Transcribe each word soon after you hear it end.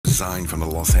resigned from the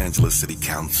Los Angeles City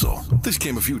Council. This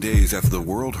came a few days after the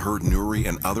world heard Nuri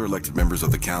and other elected members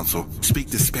of the council speak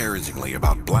disparagingly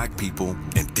about black people,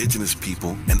 indigenous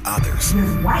people, and others.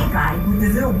 This white guy with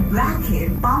this little black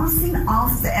kid bouncing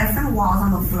off the effing walls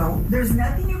on the floor. There's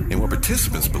nothing you can do. And what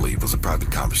participants believed was a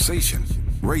private conversation,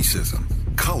 racism,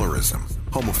 colorism,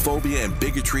 homophobia, and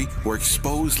bigotry were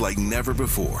exposed like never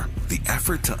before. The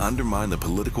effort to undermine the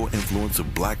political influence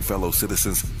of black fellow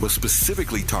citizens was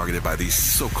specifically targeted by these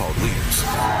so-called leaders.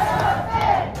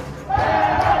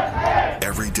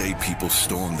 Everyday people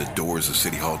stormed the doors of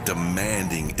City Hall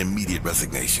demanding immediate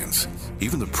resignations.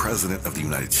 Even the President of the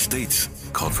United States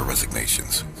called for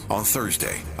resignations. On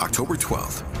Thursday, October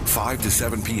 12th, 5 to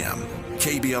 7 p.m.,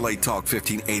 KBLA Talk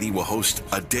 1580 will host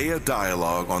a day of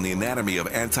dialogue on the anatomy of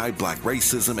anti-black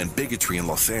racism and bigotry in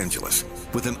Los Angeles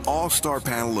with an all-star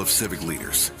panel of civic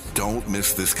leaders. Don't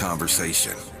miss this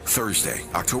conversation. Thursday,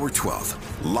 October 12th,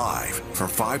 live from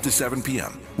 5 to 7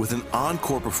 p.m. with an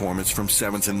encore performance from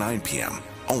 7 to 9 p.m.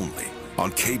 only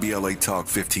on KBLA Talk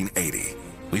 1580.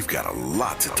 We've got a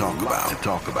lot to talk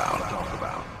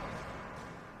about.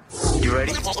 You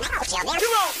ready? Come on!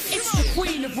 It's the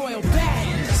Queen of Royal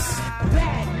Badness.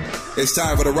 It's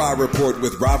time for the Raw Report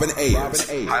with Robin Ayers.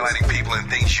 Highlighting people and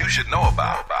things you should know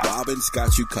about. Robin's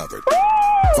got you covered.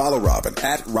 Follow Robin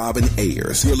at Robin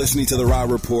Ayers. You're listening to the Raw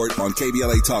Report on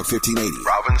KBLA Talk 1580.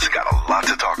 Robin's got a lot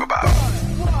to talk about.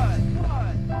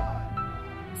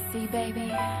 See,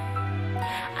 baby,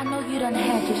 I know you done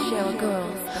had your share of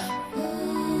girls, but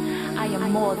I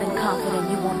am more than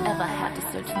confident you won't ever have to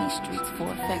search these streets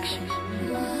for affection.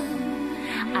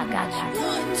 I got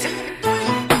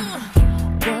you.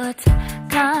 What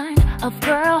kind of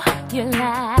girl you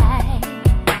like?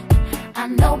 I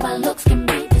know my looks can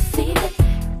be deceiving.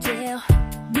 Tell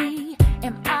me,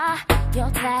 am I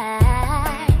your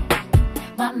type?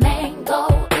 My main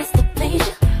goal is to please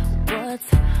you.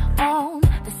 What's on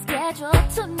the schedule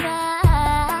tonight?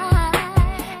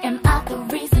 Am I the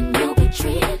reason you'll be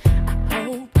treated? I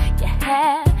hope you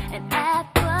have an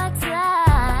appetite.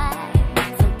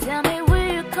 So tell me,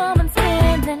 will you come and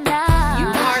spend the night? You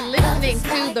are listening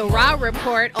to the Raw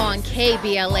Report on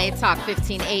KBLA Talk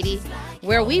 1580,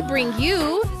 where we bring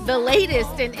you the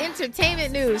latest in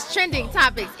entertainment news, trending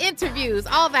topics, interviews,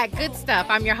 all that good stuff.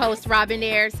 I'm your host, Robin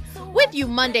Ayers, with you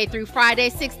Monday through Friday,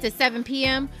 6 to 7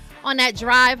 p.m. on that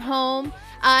drive home.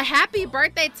 Happy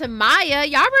birthday to Maya.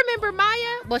 Y'all remember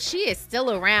Maya? Well, she is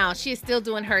still around. She is still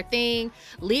doing her thing.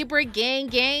 Libra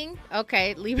gang.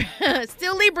 Okay, Libra,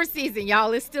 still Libra season,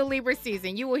 y'all. It's still Libra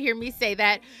season. You will hear me say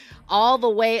that all the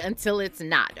way until it's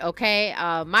not, okay?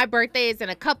 My birthday is in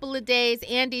a couple of days.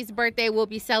 Andy's birthday we'll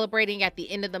be celebrating at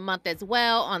the end of the month as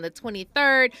well on the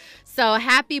 23rd. So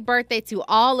happy birthday to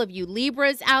all of you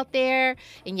Libras out there.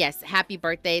 And yes, happy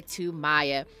birthday to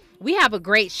Maya. We have a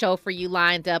great show for you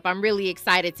lined up. I'm really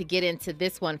excited to get into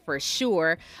this one for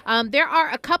sure. There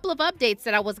are a couple of updates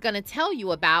that I was going to tell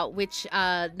you about, which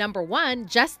number one,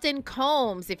 Justin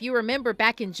Combs. If you remember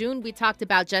back in June, we talked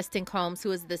about Justin Combs,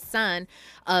 who is the son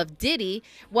of Diddy.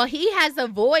 Well, he has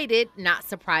avoided, not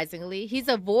surprisingly, he's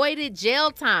avoided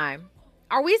jail time.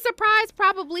 Are we surprised?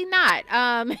 Probably not.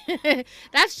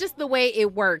 That's just the way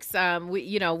it works.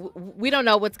 We don't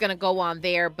know what's going to go on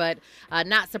there, but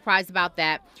not surprised about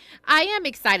that. I am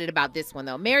excited about this one,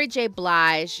 though. Mary J.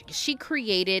 Blige, she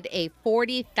created a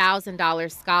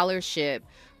 $40,000 scholarship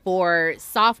for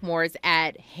sophomores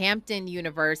at Hampton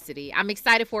University. I'm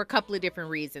excited for a couple of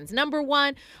different reasons. Number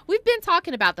one, we've been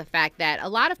talking about the fact that a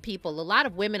lot of people, a lot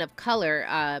of women of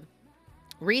color,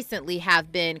 recently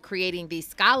have been creating these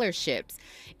scholarships,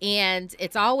 and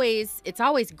it's always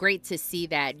great to see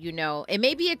that, and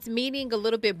maybe it's meaning a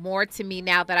little bit more to me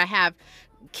now that I have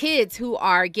kids who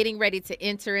are getting ready to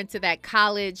enter into that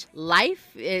college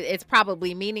life. It's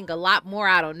probably meaning a lot more.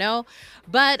 I don't know,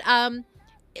 but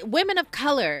women of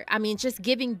color, just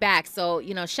giving back. So,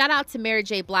 shout out to Mary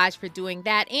J. Blige for doing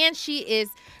that. And she is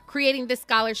creating this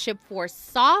scholarship for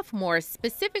sophomores,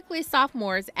 specifically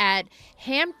sophomores at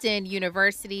Hampton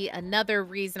University. Another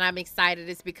reason I'm excited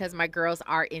is because my girls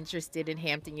are interested in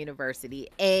Hampton University.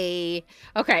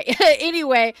 Okay.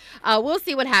 Anyway, we'll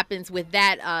see what happens with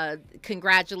that.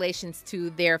 Congratulations to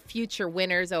their future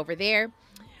winners over there.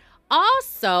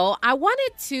 Also, I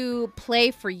wanted to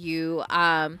play for you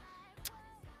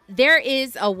there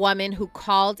is a woman who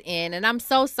called in, and I'm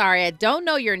so sorry, I don't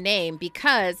know your name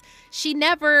because she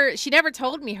never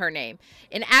told me her name.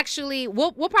 And actually,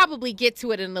 we'll probably get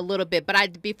to it in a little bit,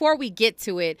 but before we get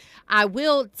to it, I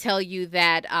will tell you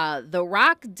that The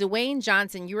Rock, Dwayne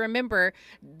Johnson, you remember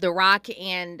The Rock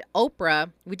and Oprah,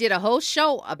 we did a whole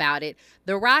show about it.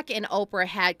 The Rock and Oprah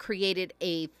had created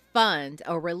a fund,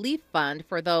 a relief fund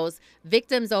for those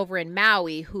victims over in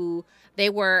Maui who they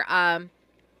were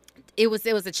it was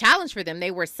a challenge for them.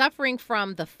 They were suffering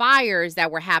from the fires that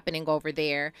were happening over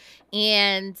there.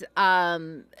 And,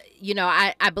 you know,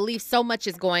 I believe so much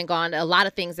is going on, a lot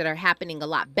of things that are happening a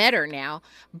lot better now.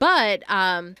 But,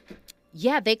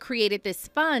 yeah, they created this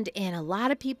fund, and a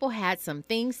lot of people had some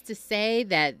things to say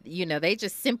that, you know, they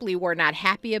just simply were not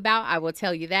happy about. I will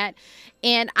tell you that.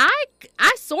 And I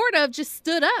sort of just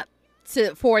stood up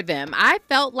for them. I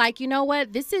felt like, you know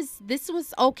what, this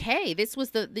was okay. This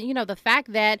was the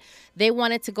fact that they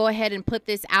wanted to go ahead and put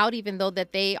this out, even though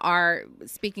that they are,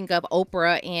 speaking of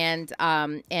Oprah and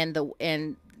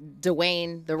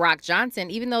Dwayne "The Rock" Johnson,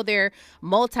 even though they're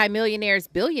multimillionaires,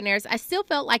 billionaires, I still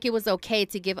felt like it was okay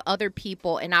to give other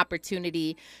people an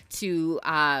opportunity to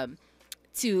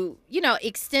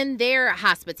extend their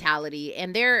hospitality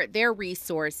and their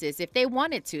resources if they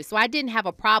wanted to. So I didn't have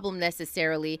a problem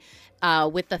necessarily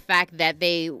with the fact that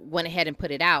they went ahead and put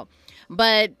it out.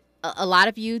 But a lot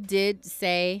of you did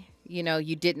say, you know,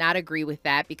 you did not agree with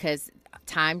that because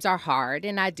times are hard,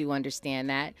 and I do understand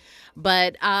that.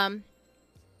 But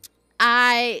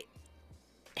I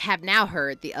have now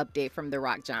heard the update from The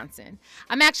Rock Johnson.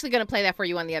 I'm actually going to play that for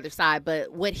you on the other side.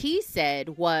 But what he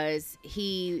said was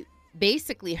he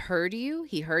basically heard you.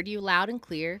 He heard you loud and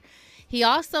clear. He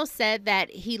also said that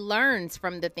he learns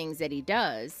from the things that he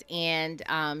does. And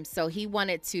so he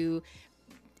wanted to,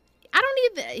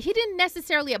 he didn't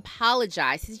necessarily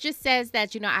apologize. He just says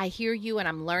that, you know, I hear you and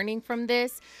I'm learning from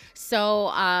this.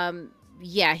 So,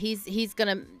 yeah, he's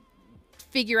going to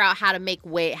figure out how to make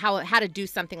how to do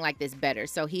something like this better.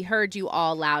 So he heard you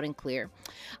all loud and clear.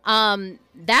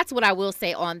 That's what I will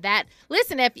say on that.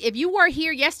 Listen, if you were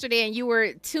here yesterday and you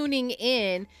were tuning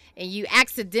in and you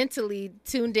accidentally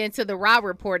tuned into the Raw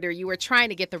Report, or you were trying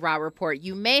to get the Raw Report,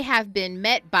 you may have been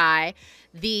met by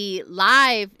the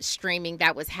live streaming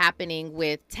that was happening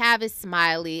with Tavis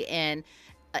Smiley and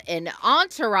an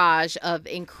entourage of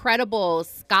incredible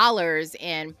scholars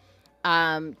and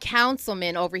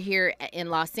councilmen over here in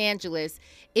Los Angeles.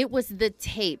 It was the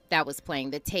tape that was playing,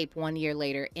 the tape 1 year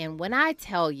later. And when I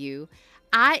tell you,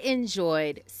 I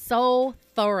enjoyed so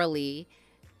thoroughly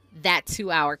that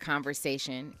 2-hour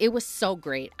conversation. It was so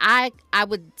great. I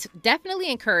would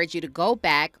definitely encourage you to go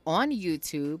back on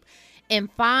YouTube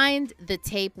and find the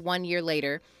tape 1 year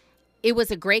later. It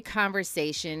was a great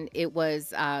conversation. It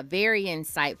was very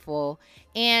insightful.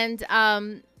 And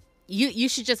you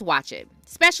should just watch it,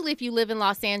 especially if you live in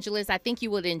Los Angeles. I think you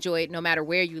would enjoy it no matter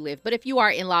where you live. But if you are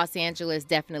in Los Angeles,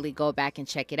 definitely go back and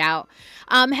check it out.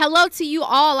 Hello to you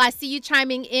all. I see you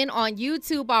chiming in on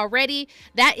YouTube already.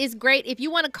 That is great. If you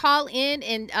want to call in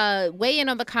and weigh in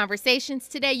on the conversations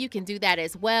today, you can do that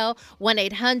as well.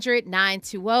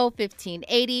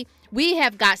 1-800-920-1580. We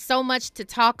have got so much to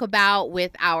talk about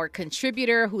with our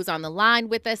contributor who's on the line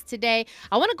with us today.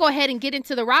 I want to go ahead and get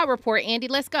into the Raw Report. Andy,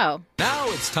 let's go. Now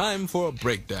it's time for a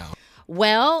breakdown.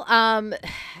 Well,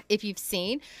 if you've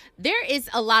seen, there is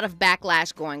a lot of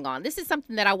backlash going on. This is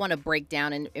something that I want to break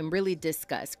down and really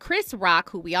discuss. Chris Rock,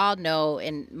 who we all know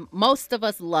and most of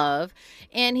us love,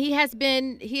 and he has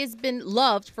been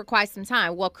loved for quite some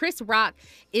time. Well, Chris Rock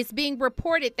is being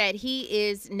reported that he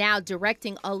is now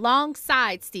directing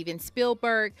alongside Steven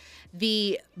Spielberg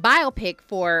the biopic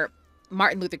for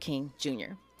Martin Luther King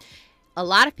Jr. A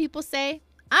lot of people say,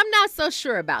 I'm not so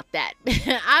sure about that.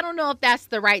 I don't know if that's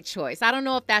the right choice. I don't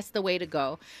know if that's the way to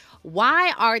go.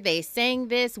 Why are they saying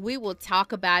this? We will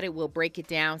talk about it. We'll break it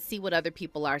down, see what other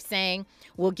people are saying.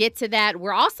 We'll get to that.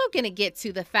 We're also going to get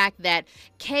to the fact that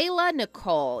Kayla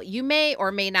Nicole, you may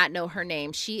or may not know her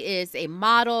name. She is a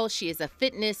model. She is a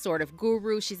fitness sort of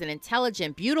guru. She's an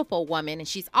intelligent, beautiful woman. And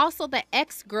she's also the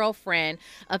ex-girlfriend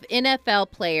of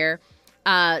NFL player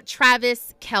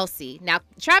Travis Kelce. Now,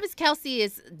 Travis Kelce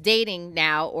is dating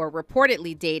now, or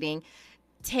reportedly dating,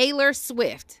 Taylor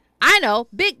Swift. I know,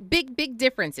 big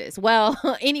differences. Well,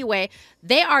 anyway,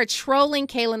 they are trolling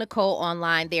Kayla Nicole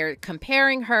online. They're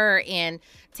comparing her and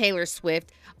Taylor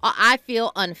Swift. I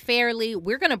feel unfairly.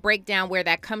 We're going to break down where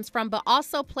that comes from, but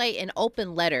also play an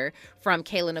open letter from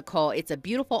Kayla Nicole. It's a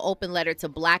beautiful open letter to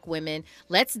Black women.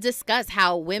 Let's discuss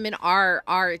how women are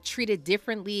treated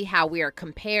differently, how we are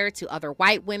compared to other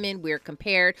white women. We're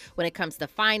compared when it comes to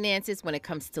finances, when it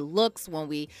comes to looks, when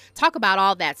we talk about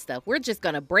all that stuff. We're just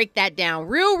going to break that down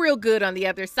real good on the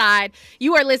other side.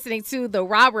 You are listening to The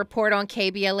Raw Report on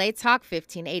KBLA Talk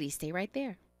 1580. Stay right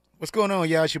there. What's going on,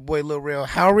 y'all? It's your boy, Lil Real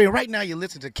Howery. Right now, you're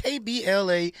listening to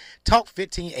KBLA Talk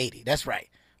 1580. That's right,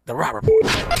 The Raw Report.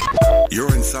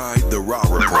 You're inside The Raw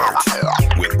Report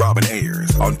with Robin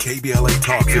Ayers on KBLA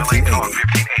Talk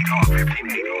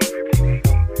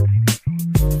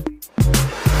 1580.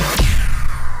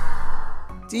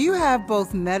 Do you have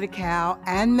both Medi-Cal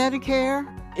and Medicare?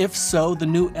 If so, the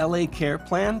new LA Care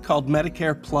plan called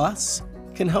Medicare Plus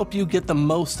can help you get the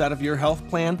most out of your health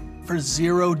plan for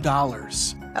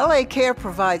 $0. LA Care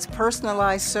provides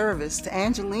personalized service to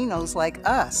Angelinos like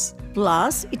us.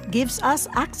 Plus, it gives us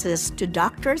access to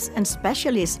doctors and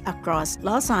specialists across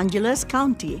Los Angeles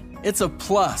County. It's a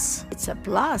plus. It's a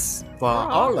plus. For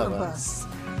all of us.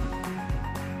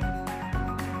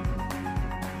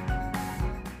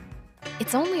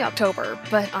 It's only October,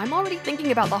 but I'm already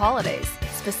thinking about the holidays.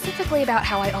 Specifically about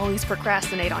how I always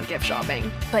procrastinate on gift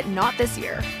shopping. But not this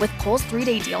year. With Kohl's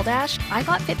 3-Day Deal Dash, I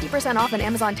got 50% off an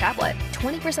Amazon tablet,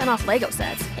 20% off Lego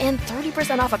sets, and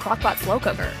 30% off a Crock-Pot slow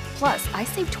cooker. Plus, I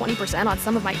saved 20% on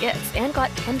some of my gifts and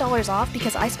got $10 off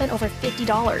because I spent over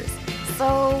 $50.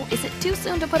 So, is it too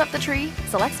soon to put up the tree?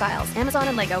 Select styles, Amazon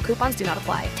and Lego, coupons do not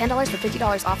apply. $10 for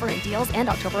 $50 offer in deals and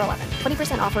October 11.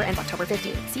 20% offer ends October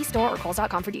 15. See store or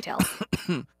kohls.com for details.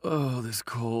 Oh, this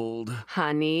cold.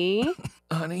 Honey?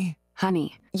 Honey?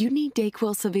 Honey, you need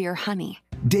DayQuil Severe Honey.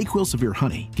 DayQuil Severe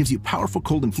Honey gives you powerful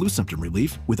cold and flu symptom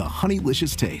relief with a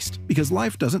honeylicious taste because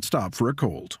life doesn't stop for a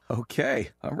cold. Okay,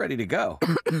 I'm ready to go.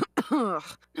 Now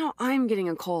I'm getting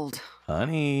a cold.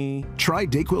 Honey. Try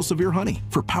DayQuil Severe Honey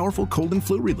for powerful cold and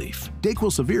flu relief.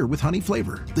 DayQuil Severe with honey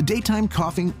flavor. The daytime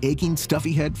coughing, aching,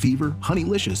 stuffy head, fever,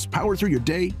 honeylicious, power through your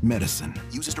day medicine.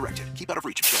 Use as directed. Keep out of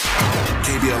reach of children.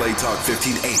 KBLA Talk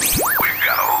 1580. We've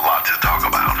got a lot to talk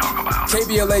about.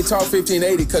 KBLA Talk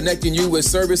 1580, connecting you with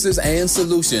services and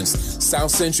solutions.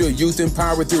 South Central Youth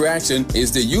Empowered Through Action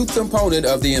is the youth component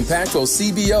of the impactful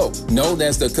CBO, known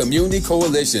as the Community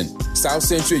Coalition. South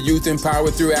Central Youth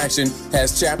Empowered Through Action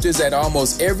has chapters at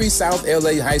almost every South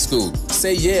LA high school.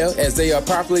 Say Yeah, as they are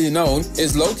popularly known,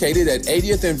 is located at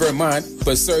 80th and Vermont,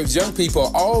 but serves young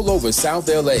people all over South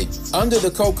LA. Under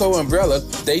the COCO umbrella,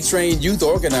 they train youth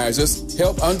organizers,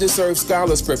 help underserved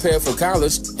scholars prepare for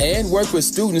college, and work with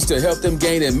students to help them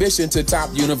gain admission to top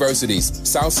universities.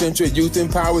 South Central Youth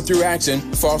Empowered Through Action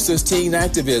fosters teen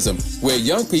activism, where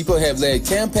young people have led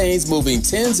campaigns moving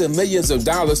tens of millions of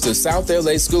dollars to South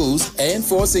LA schools and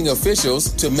forcing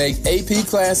officials to make AP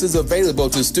classes available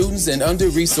to students in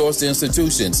under-resourced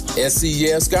institutions.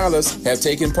 SCES scholars have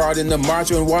taken part in the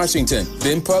March on Washington,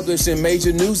 been published in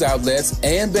major news outlets,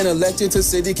 and been elected to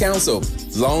city council.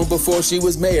 Long before she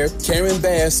was mayor, Karen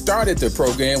Bass started the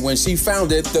program when she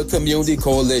founded the Community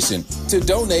Coalition. To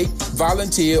donate,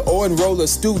 volunteer, or enroll a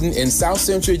student in South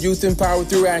Central Youth Empowered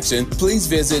Through Action, please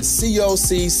visit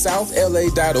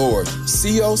cocsouthla.org.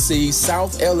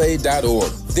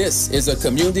 cocsouthla.org. This is a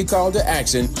community call to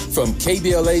action from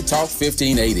KBLA Talk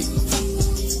 1580.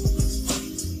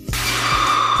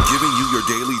 Giving you your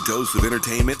daily dose of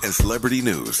entertainment and celebrity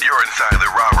news. You're inside the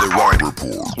Raw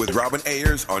Report with Robin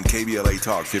Ayers on KBLA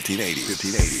Talk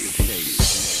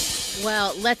 1580.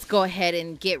 Well, let's go ahead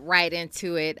and get right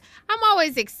into it. I'm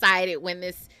always excited when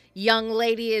this young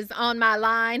lady is on my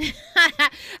line.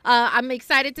 I'm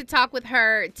excited to talk with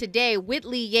her today.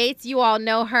 Whitley Yates, you all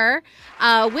know her.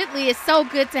 Whitley, it's so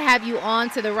good to have you on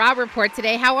to the Raw Report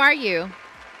today. How are you?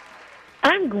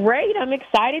 I'm great. I'm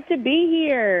excited to be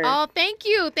here. Oh, thank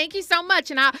you. Thank you so much.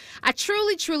 And I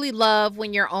truly, truly love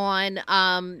when you're on.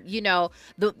 You know,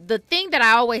 the thing that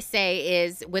I always say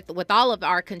is with all of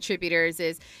our contributors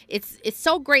is it's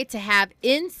so great to have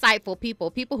insightful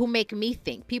people who make me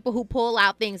think, people who pull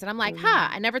out things. And I'm like,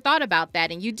 I never thought about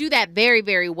that. And you do that very,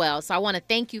 very well. So I want to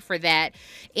thank you for that.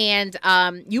 And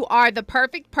you are the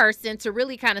perfect person to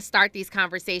really kind of start these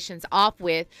conversations off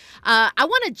with. I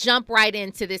want to jump right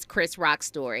into this Chris Rock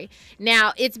story.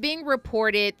 Now, it's being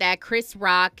reported that Chris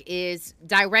Rock is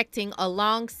directing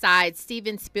alongside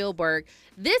Steven Spielberg.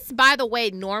 This, by the way,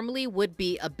 normally would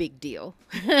be a big deal.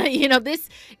 You know, this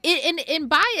in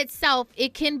by itself,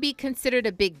 it can be considered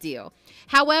a big deal.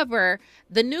 However,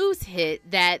 the news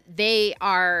hit that they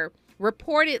are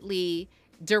reportedly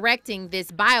directing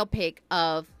this biopic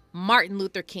of Martin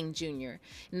Luther King Jr.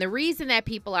 And the reason that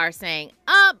people are saying,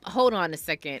 hold on a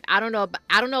second, I don't know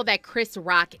that Chris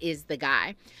Rock is the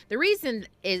guy. The reason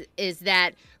is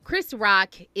that Chris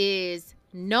Rock is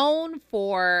known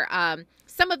for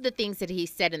some of the things that he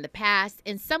said in the past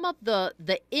and some of the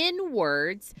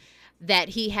N-words that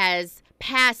he has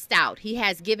passed out. He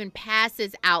has given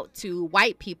passes out to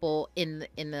white people in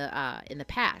the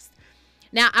past.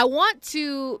 Now, I want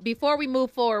to, before we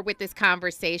move forward with this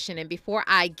conversation and before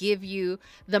I give you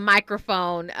the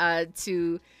microphone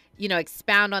to,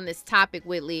 expound on this topic,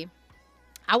 Whitley,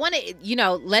 I want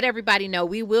to, let everybody know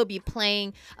we will be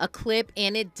playing a clip,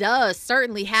 and it does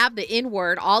certainly have the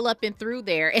N-word all up and through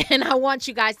there. And I want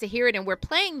you guys to hear it. And we're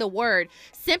playing the word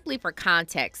simply for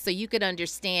context, so you could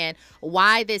understand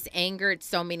why this angered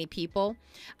so many people,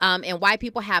 and why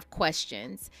people have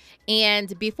questions.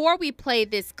 And before we play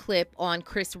this clip on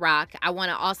Chris Rock, I want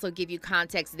to also give you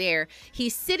context there.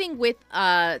 He's sitting with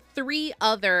 3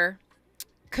 other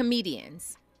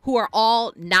comedians who are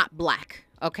all not black.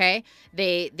 Okay,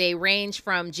 they range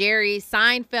from Jerry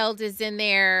Seinfeld is in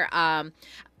there.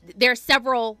 There are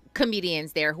several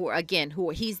comedians there who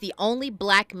he's the only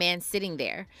black man sitting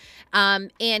there,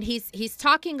 and he's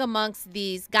talking amongst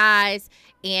these guys,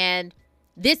 and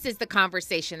this is the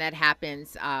conversation that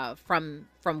happens from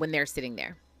when they're sitting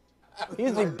there.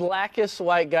 He's the blackest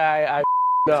white guy I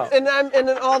know, and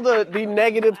then all the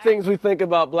negative things we think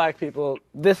about black people.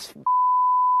 This.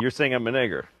 You're saying I'm a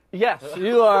nigger. Yes,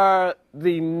 you are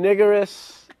the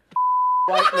niggerest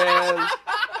white man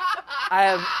I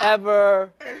have ever.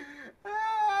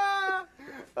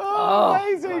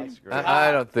 Amazing!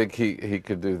 I don't think he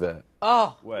could do that.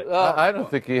 Oh, what? I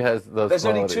don't think he has those There's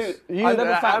qualities. only 2.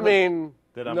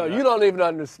 You don't even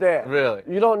understand. Really?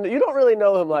 You don't really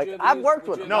know him. Like I've worked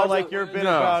with him. No, like your bit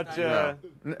about.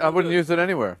 I wouldn't use it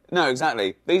anywhere. No,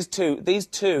 exactly. These two.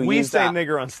 We say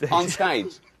nigger on stage. On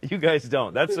stage. You guys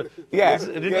don't. That's that's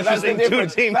the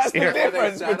difference. That's the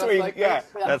difference between. Yeah.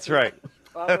 That's right.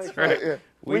 That's right. Yeah.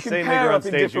 We say can pair nigger on up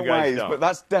in stage. different You guys ways, don't. but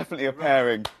that's definitely a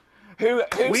pairing. Who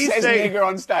We says say- nigger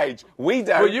on stage? We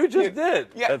don't. Well, you just did.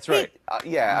 Yeah, That's right.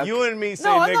 Yeah. You and me say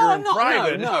No, nigger in no,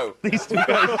 private. No. These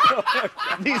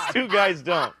two guys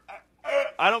don't.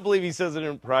 I don't believe he says it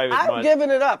in private. I've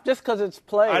given it up just because it's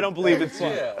played. I don't believe it's.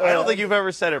 I don't think you've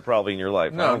ever said it probably in your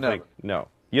life. No, I don't never. think. No.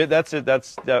 Yeah, that's it.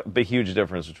 That's a huge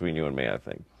difference between you and me, I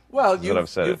think. Well, That's what I've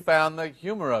said you it. found the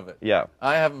humor of it. Yeah.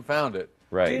 I haven't found it.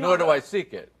 Right. Nor do I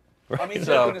seek it. I mean,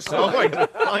 So-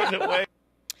 Find a way.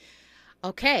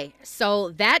 Okay,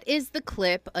 so that is the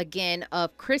clip again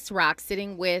of Chris Rock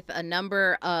sitting with a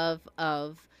number of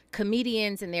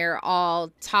comedians, and they're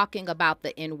all talking about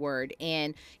the N-word.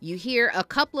 And you hear a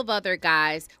couple of other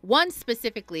guys, one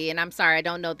specifically, and I'm sorry, I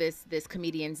don't know this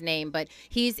comedian's name, but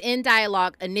he's in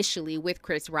dialogue initially with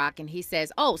Chris Rock, and he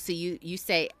says, "Oh, so you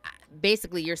say."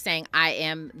 Basically, you're saying I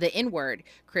am the N-word.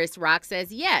 Chris Rock says,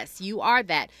 yes, you are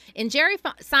that. And Jerry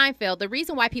Seinfeld, the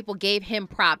reason why people gave him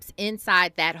props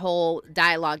inside that whole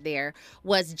dialogue there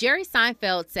was Jerry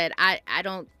Seinfeld said, I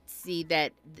don't see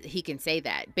that he can say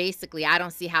that. Basically, I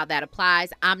don't see how that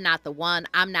applies. I'm not the one.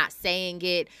 I'm not saying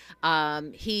it.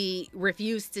 He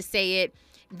refused to say it.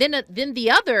 Then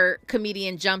the other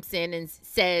comedian jumps in and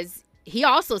says, he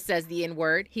also says the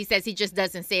N-word. He says he just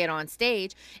doesn't say it on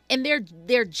stage, and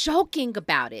they're joking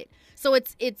about it. So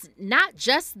it's not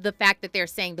just the fact that they're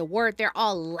saying the word; they're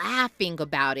all laughing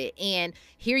about it. And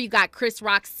here you got Chris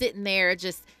Rock sitting there, it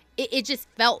just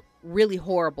felt really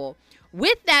horrible.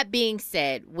 With that being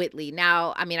said, Whitley,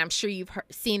 now I mean I'm sure you've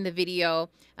seen the video.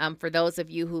 For those of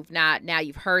you who've not, now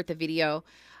you've heard the video.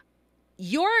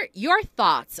 Your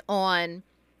thoughts on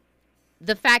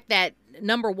the fact that,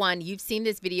 number one, you've seen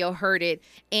this video, heard it,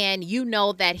 and you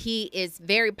know that he is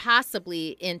very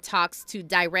possibly in talks to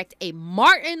direct a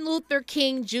Martin Luther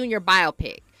King Jr.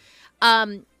 biopic.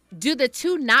 Do the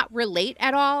two not relate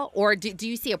at all? Or do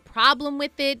you see a problem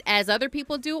with it as other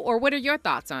people do? Or what are your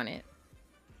thoughts on it?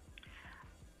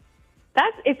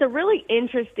 It's a really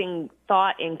interesting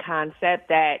thought and concept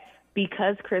that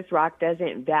because Chris Rock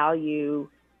doesn't value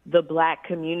the black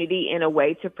community in a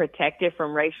way to protect it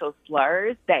from racial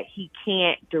slurs, that he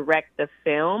can't direct the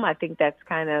film. I think that's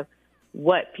kind of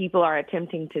what people are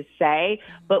attempting to say.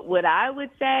 But what I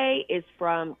would say is,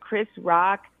 from Chris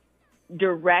Rock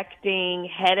directing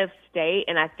Head of State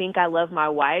and I Think I Love My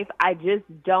Wife, I just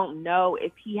don't know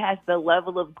if he has the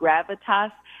level of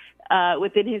gravitas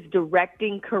within his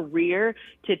directing career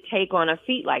to take on a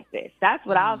feat like this. That's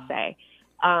what I'll say.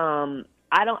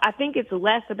 I think it's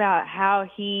less about how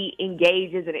he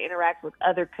engages and interacts with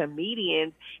other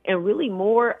comedians and really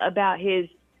more about his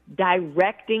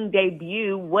directing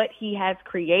debut, what he has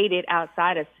created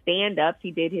outside of stand-ups.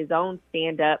 He did his own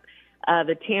stand-up,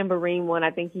 the Tambourine one.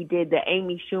 I think he did the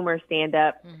Amy Schumer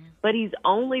stand-up. Mm-hmm. But he's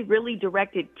only really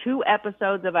directed 2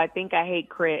 episodes of I Think I Hate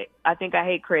Chris,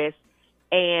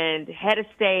 and Head of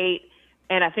State,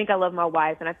 and I Think I Love My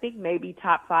Wife. And I think maybe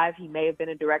top 5 he may have been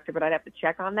a director, but I'd have to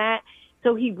check on that.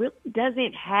 So he really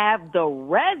doesn't have the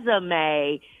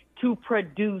resume to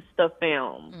produce the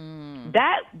film.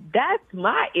 That's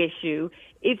my issue.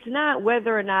 It's not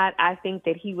whether or not I think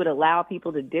that he would allow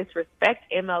people to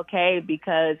disrespect MLK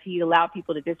because he allowed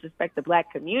people to disrespect the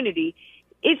black community.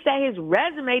 It's that his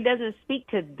resume doesn't speak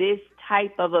to this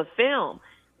type of a film.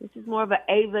 This is more of an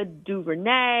Ava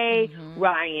DuVernay,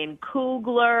 Ryan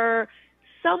Coogler,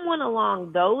 someone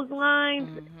along those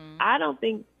lines. I don't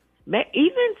think,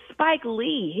 even Spike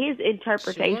Lee, his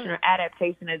interpretation or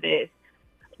adaptation of this.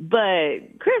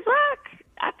 But Chris Rock,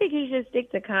 I think he should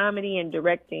stick to comedy and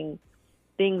directing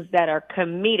things that are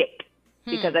comedic.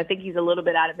 Because I think he's a little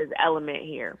bit out of his element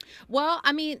here. Well,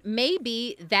 I mean,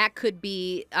 maybe that could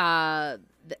be the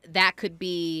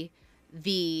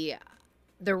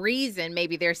reason.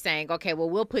 Maybe they're saying, okay, well,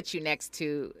 we'll put you next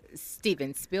to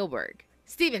Steven Spielberg.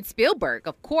 Steven Spielberg,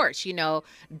 of course, you know,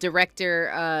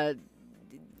 director.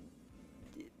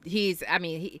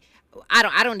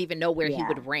 I don't even know where he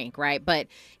would rank, right? But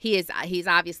he's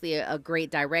obviously a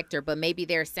great director. But maybe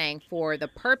they're saying for the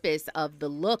purpose of the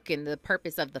look and the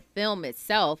purpose of the film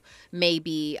itself,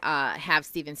 maybe have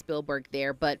Steven Spielberg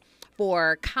there. But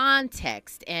for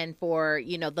context and for,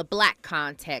 you know, the black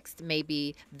context,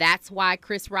 maybe that's why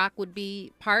Chris Rock would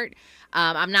be part.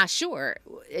 I'm not sure.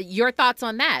 Your thoughts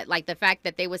on that? Like the fact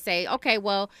that they would say, okay,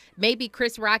 well, maybe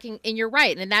Chris Rock, and you're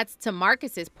right. And that's to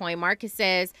Marcus's point. Marcus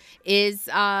says, he's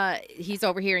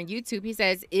over here in YouTube. He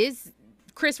says, is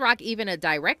Chris Rock even a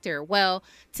director? Well,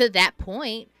 to that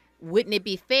point, wouldn't it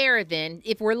be fair then,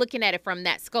 if we're looking at it from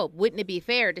that scope, wouldn't it be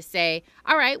fair to say,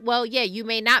 all right, well, yeah, you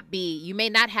may not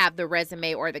have the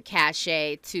resume or the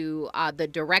cachet to the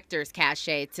director's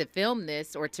cachet to film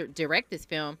this or to direct this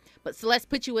film, but so let's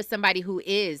put you with somebody who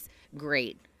is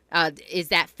great. Is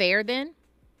that fair then?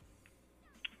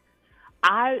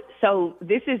 So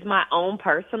this is my own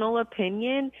personal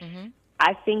opinion.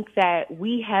 I think that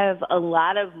we have a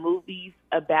lot of movies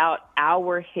about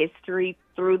our history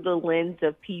through the lens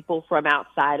of people from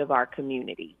outside of our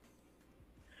community.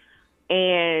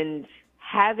 And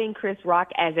having Chris Rock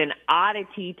as an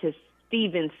oddity to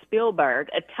Steven Spielberg,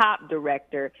 a top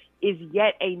director, is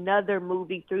yet another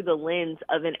movie through the lens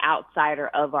of an outsider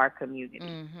of our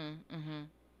community.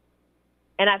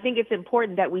 And I think it's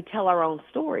important that we tell our own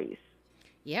stories.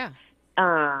 Yeah.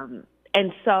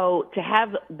 And so to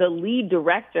have the lead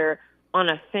director on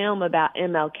a film about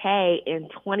MLK in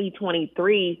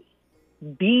 2023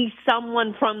 be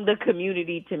someone from the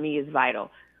community, to me, is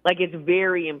vital. Like, it's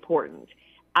very important.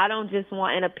 I don't just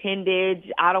want an appendage.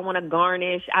 I don't want a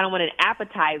garnish. I don't want an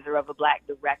appetizer of a black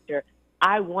director.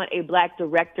 I want a black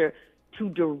director to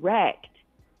direct.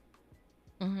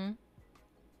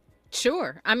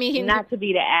 Sure. I mean, not to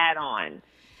be the add-on.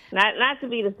 Not to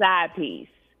be the side piece.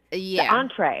 Yeah. The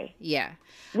entree. Yeah.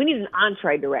 We need an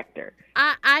entree director.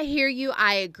 I hear you.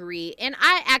 I agree. And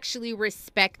I actually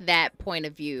respect that point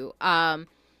of view. I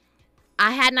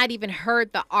had not even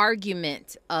heard the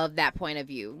argument of that point of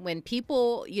view. When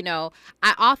people, you know,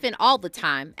 I often, all the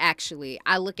time, actually,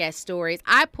 I look at stories.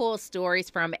 I pull stories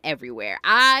from everywhere.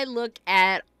 I look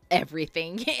at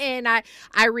everything. And I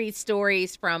read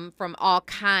stories from all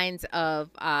kinds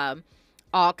of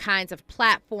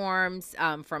platforms,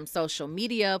 from social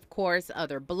media, of course,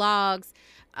 other blogs,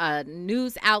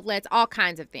 news outlets, all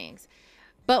kinds of things.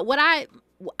 But what I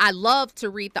love to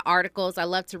read the articles. I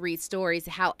love to read stories.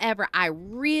 However, I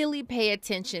really pay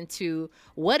attention to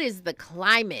what is the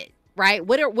climate, right?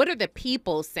 What are the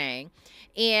people saying?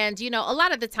 And, you know, a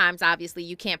lot of the times, obviously,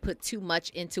 you can't put too much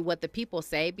into what the people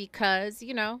say because,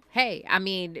 you know, hey, I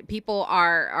mean, people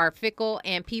are fickle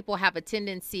and people have a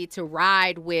tendency to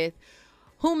ride with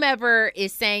whomever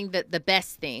is saying the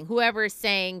best thing, whoever is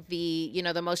saying the, you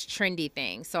know, the most trendy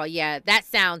thing. So yeah, that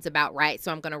sounds about right.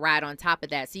 So I'm going to ride on top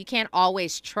of that. So you can't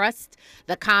always trust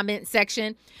the comment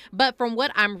section. But from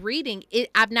what I'm reading,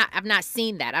 I've not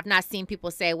seen that. I've not seen people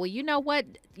say, well, you know what?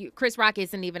 Chris Rock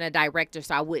isn't even a director,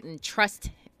 so I wouldn't trust,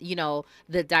 you know,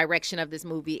 the direction of this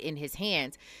movie in his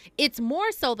hands. It's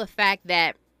more so the fact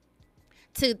that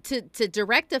to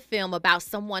direct a film about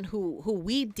someone who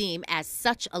we deem as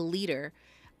such a leader,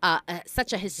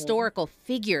 such a historical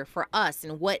figure for us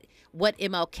and what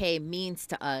MLK means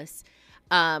to us,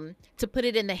 to put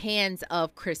it in the hands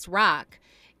of Chris Rock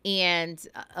and,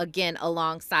 again,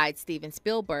 alongside Steven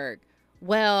Spielberg.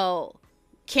 Well,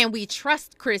 can we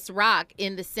trust Chris Rock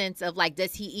in the sense of, like,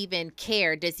 does he even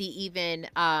care? Does he even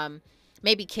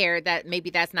maybe care? That maybe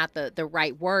that's not the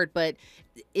right word, but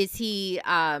is he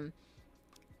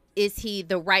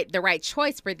the right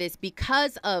choice for this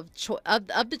because of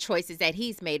the choices that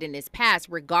he's made in his past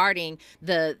regarding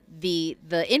the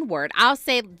N-word? I'll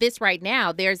say this right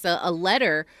now. There's a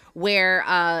letter where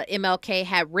MLK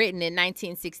had written in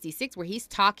 1966, where he's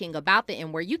talking about the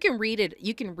N-word. You can read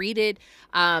it.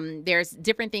 There's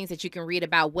different things that you can read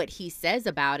about what he says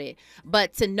about it.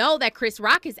 But to know that Chris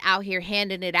Rock is out here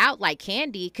handing it out like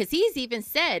candy, because he's even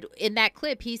said in that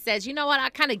clip, he says, you know what, I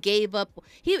kind of gave up.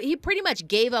 He pretty much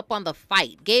gave up on the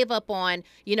fight, gave up on,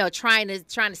 trying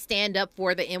to stand up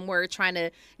for the N-word, trying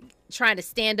to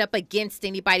stand up against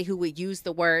anybody who would use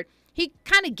the word. He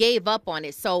kind of gave up on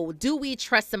it. So do we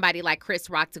trust somebody like Chris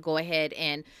Rock to go ahead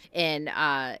and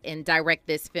direct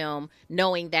this film,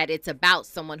 knowing that it's about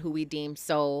someone who we deem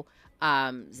so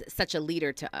such a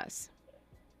leader to us?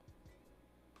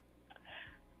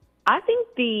 I think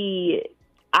the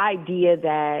idea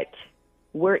that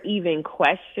we're even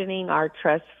questioning our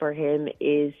trust for him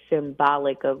is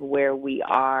symbolic of where we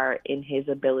are in his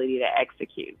ability to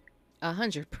execute.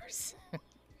 100%.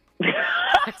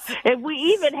 If we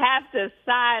even have to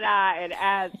side-eye and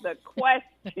ask the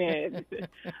question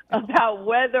about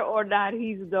whether or not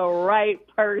he's the right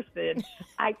person,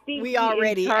 I think we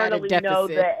already internally know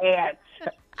the answer. We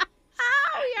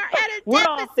are at a We're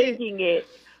all thinking it,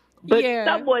 but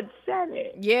someone said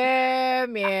it. Yeah,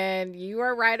 man, you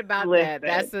are right about that.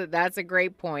 That's a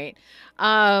great point.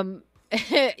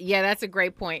 Yeah, that's a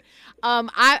great point.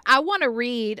 I want to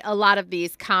read a lot of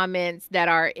these comments that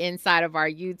are inside of our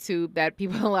YouTube that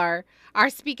people are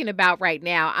speaking about right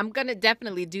now. I'm going to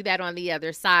definitely do that on the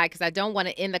other side because I don't want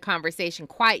to end the conversation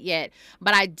quite yet.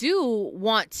 But I do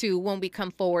want to, when we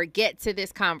come forward, get to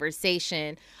this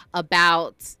conversation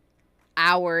about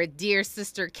our dear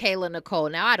sister, Kayla Nicole.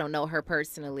 Now, I don't know her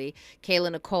personally.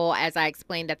 Kayla Nicole, as I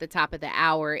explained at the top of the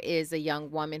hour, is a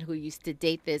young woman who used to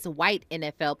date this white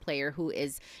NFL player who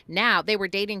is now, they were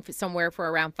dating for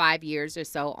around 5 years or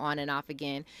so, on and off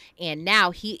again. And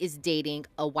now he is dating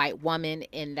a white woman,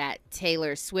 in that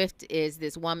Taylor Swift is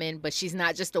this woman, but she's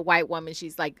not just a white woman.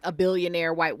 She's like a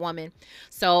billionaire white woman.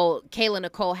 So Kayla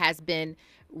Nicole has been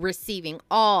receiving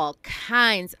all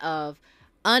kinds of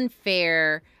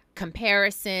unfair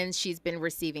comparisons. She's been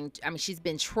she's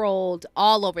been trolled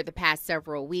all over the past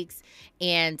several weeks,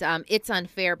 and it's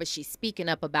unfair, but she's speaking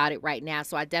up about it right now.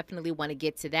 So I definitely want to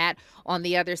get to that. On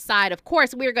the other side, of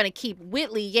course, we're going to keep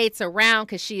Whitley Yates around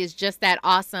because she is just that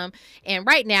awesome. And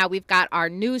right now we've got our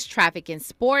news, traffic, and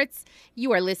sports.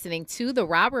 You are listening to The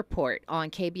Raw Report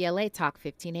on KBLA Talk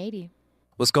 1580.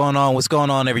 What's going on? What's going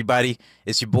on, everybody?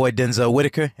 It's your boy Denzel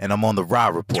Whitaker, and I'm on The Raw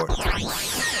Report.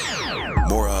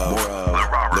 More of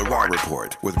The Raw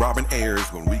Report with Robin Ayers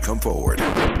when we come forward.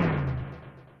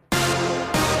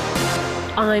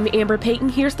 I'm Amber Payton.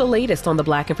 Here's the latest on the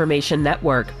Black Information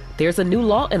Network. There's a new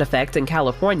law in effect in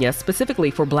California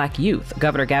specifically for black youth.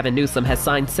 Governor Gavin Newsom has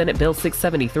signed Senate Bill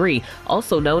 673,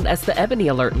 also known as the Ebony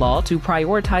Alert Law, to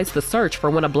prioritize the search for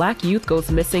when a black youth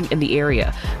goes missing in the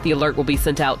area. The alert will be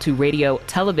sent out to radio,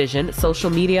 television, social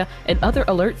media, and other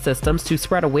alert systems to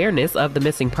spread awareness of the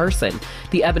missing person.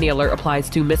 The Ebony Alert applies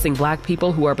to missing black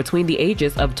people who are between the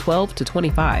ages of 12 to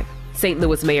 25. St.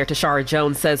 Louis Mayor Tashara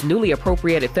Jones says newly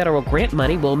appropriated federal grant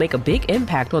money will make a big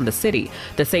impact on the city.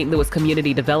 The St. Louis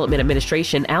Community Development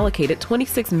Administration allocated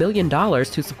 $26 million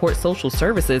to support social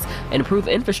services, improve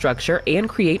infrastructure, and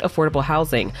create affordable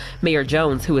housing. Mayor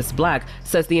Jones, who is black,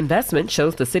 says the investment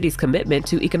shows the city's commitment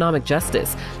to economic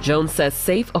justice. Jones says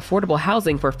safe, affordable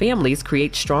housing for families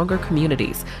creates stronger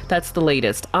communities. That's the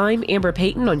latest. I'm Amber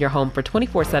Payton on your home for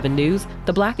 24/7 News,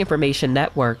 the Black Information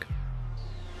Network.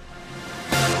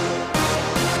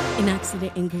 An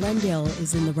accident in Glendale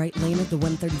is in the right lane of the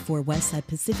 134 West at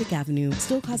Pacific Avenue,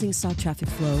 still causing stop traffic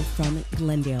flow from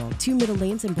Glendale. Two middle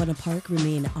lanes in Buena Park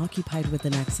remain occupied with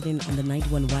an accident on the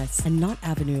 91 West and Knott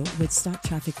Avenue, with stop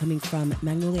traffic coming from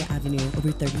Magnolia Avenue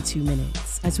over 32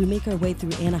 minutes. As we make our way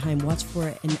through Anaheim, watch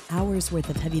for an hour's worth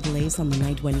of heavy delays on the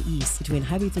 91 East between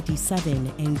Highway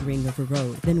 57 and Green River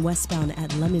Road. Then westbound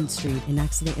at Lemon Street, an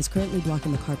accident is currently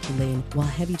blocking the carpool lane, while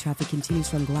heavy traffic continues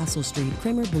from Glassell Street,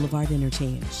 Kramer Boulevard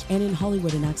interchange. And in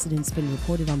Hollywood, an accident's been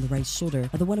reported on the right shoulder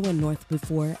of the 101 North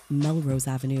before Melrose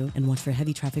Avenue, and watch for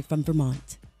heavy traffic from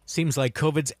Vermont. Seems like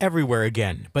COVID's everywhere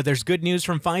again, but there's good news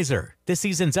from Pfizer. This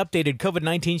season's updated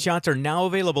COVID-19 shots are now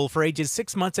available for ages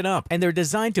 6 months and up, and they're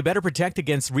designed to better protect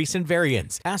against recent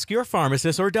variants. Ask your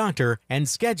pharmacist or doctor and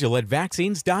schedule at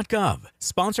vaccines.gov.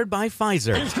 Sponsored by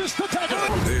Pfizer.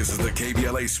 This is the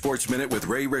KBLA Sports Minute with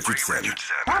Ray Richardson.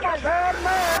 I'm a bad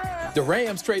man. The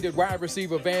Rams traded wide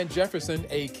receiver Van Jefferson,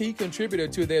 a key contributor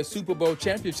to their Super Bowl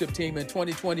championship team in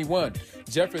 2021.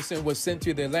 Jefferson was sent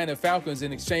to the Atlanta Falcons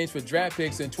in exchange for draft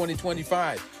picks in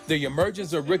 2025. The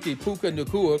emergence of rookie Puka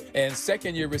Nacua and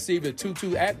second-year receiver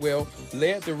Tutu Atwell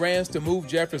led the Rams to move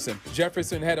Jefferson.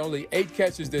 Jefferson had only 8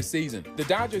 catches this season. The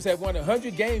Dodgers have won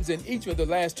 100 games in each of the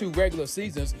last 2 regular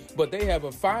seasons, but they have a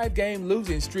 5-game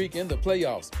losing streak in the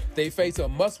playoffs. They face a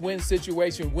must-win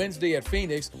situation Wednesday at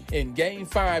Phoenix in Game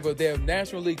 5 of their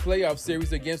National League playoff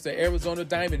series against the Arizona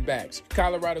Diamondbacks.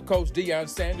 Colorado coach Deion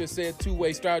Sanders said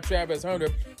two-way star Travis Hunter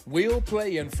will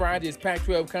play in Friday's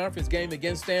Pac-12 conference game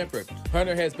against Stanford.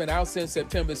 Hunter has been out since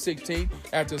September 16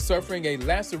 after suffering a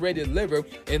lacerated liver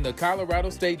in the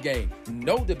Colorado State game.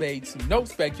 No debates, no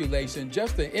speculation,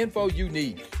 just the info you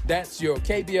need. That's your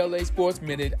KBLA Sports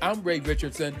Minute. I'm Ray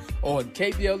Richardson on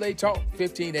KBLA Talk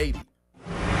 1580.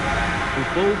 To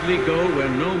boldly go where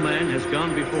no man has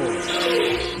gone before.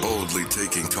 Boldly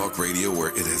taking talk radio where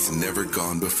it has never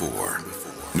gone before.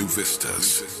 New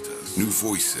vistas, new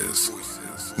voices,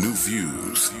 new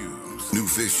views, new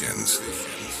visions,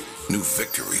 new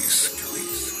victories.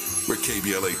 We're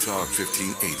KBLA Talk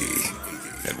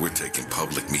 1580, and we're taking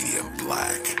public media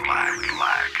black.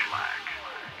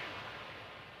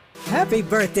 Happy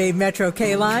birthday, Metro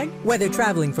K-Line. Whether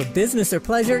traveling for business or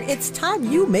pleasure, it's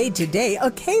time you made today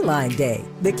a K-Line day.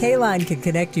 The K-Line can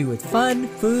connect you with fun,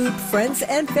 food, friends,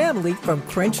 and family from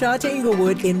Crenshaw to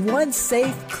Inglewood in one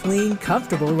safe, clean,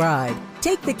 comfortable ride.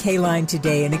 Take the K-Line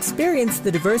today and experience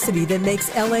the diversity that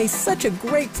makes LA such a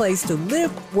great place to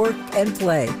live, work, and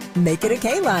play. Make it a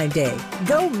K-Line day.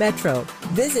 Go Metro.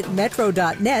 Visit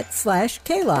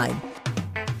metro.net/K-Line.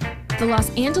 The Los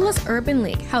Angeles Urban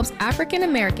League helps African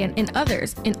American and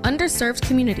others in underserved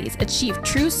communities achieve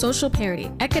true social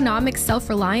parity, economic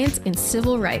self-reliance, and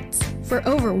civil rights. For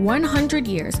over 100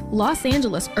 years, Los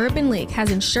Angeles Urban League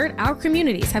has ensured our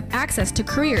communities have access to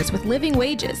careers with living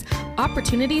wages,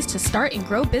 opportunities to start and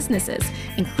grow businesses,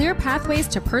 and clear pathways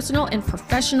to personal and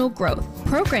professional growth.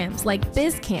 Programs like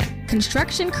BizCamp,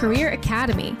 Construction Career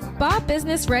Academy, Bob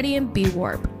Business Ready, and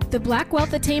B-Warp. The Black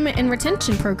Wealth Attainment and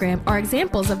Retention Program are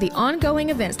examples of the ongoing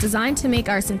events designed to make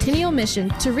our centennial mission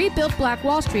to rebuild Black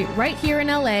Wall Street right here in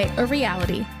LA a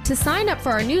reality. To sign up for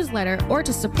our newsletter or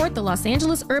to support the Los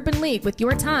Angeles Urban League with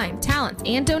your time, talent,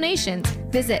 and donations,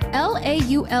 visit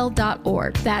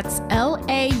laul.org. That's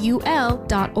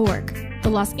laul.org. The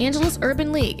Los Angeles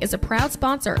Urban League is a proud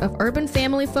sponsor of Urban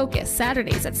Family Focus,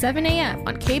 Saturdays at 7 a.m.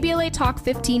 on KBLA Talk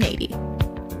 1580.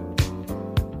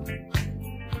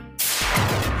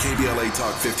 KBLA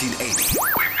Talk 1580.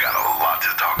 We've got a lot to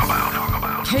talk about.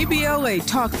 KBLA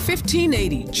Talk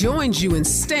 1580 joins you in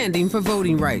standing for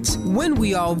voting rights. When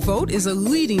We All Vote is a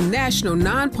leading national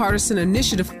nonpartisan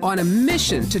initiative on a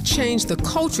mission to change the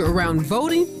culture around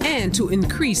voting and to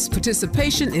increase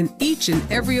participation in each and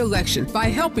every election by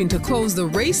helping to close the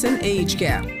race and age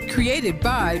gap. Created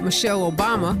by Michelle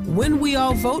Obama, When We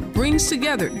All Vote brings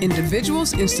together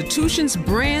individuals, institutions,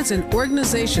 brands, and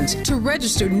organizations to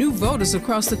register new voters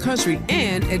across the country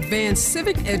and advance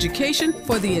civic education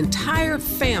for the entire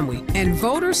family and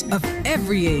voters of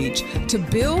every age to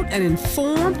build an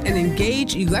informed and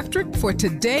engaged electorate for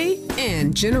today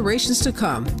and generations to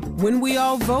come. When We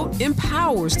All Vote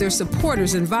empowers their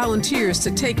supporters and volunteers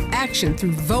to take action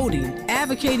through voting,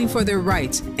 advocating for their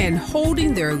rights, and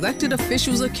holding their elected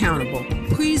officials accountable.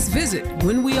 Please visit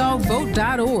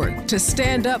whenweallvote.org to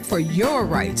stand up for your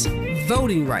rights,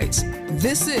 voting rights.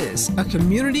 This is a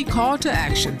community call to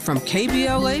action from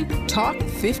KBLA Talk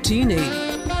 1580.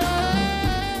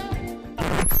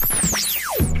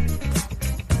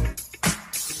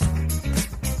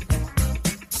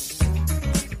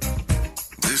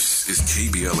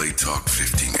 KBLA Talk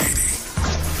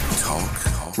 1580.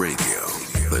 Talk radio.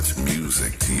 That's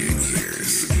music to your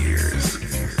ears.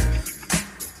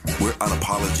 We're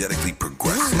unapologetically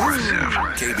progressive.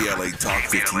 KBLA Talk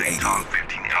 1580.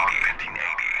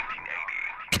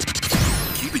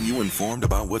 Keeping you informed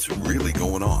about what's really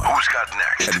going on. Who's got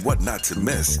next? And what not to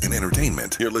miss in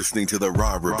entertainment. You're listening to the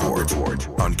Raw Report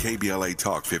on KBLA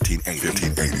Talk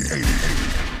 1580.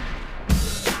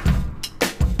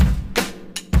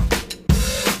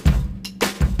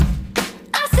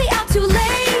 Too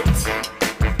late,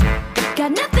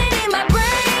 got nothing in my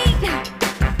brain.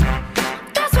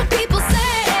 That's what people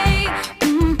say.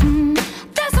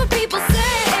 That's what people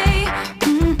say.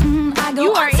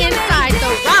 You are inside the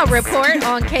Raw Report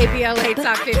on KBLA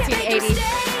Talk 1580.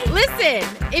 Listen,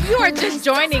 if you are just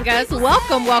joining us,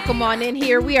 welcome on in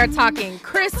here. We are talking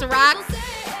Chris Rock's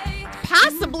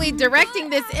possibly directing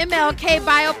this MLK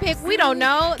biopic? We don't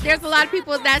know. There's a lot of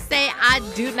people that say, I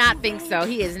do not think so.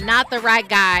 He is not the right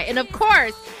guy. And of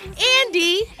course,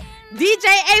 Andy, DJ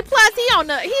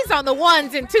A+, he's on the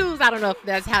ones and twos. I don't know if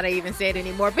that's how they even say it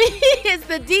anymore, but he is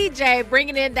the DJ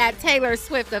bringing in that Taylor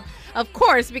Swift of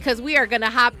course, because we are going to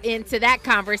hop into that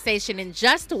conversation in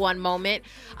just one moment.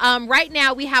 Right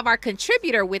now, we have our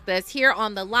contributor with us here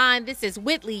on the line. This is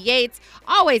Whitley Yates.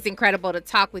 Always incredible to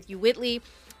talk with you, Whitley.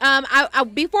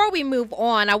 Before we move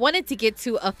on, I wanted to get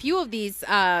to a few of these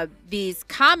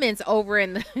comments over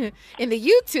in the in the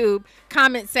YouTube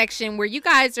comment section where you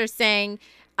guys are saying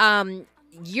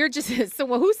you're just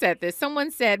someone who said this.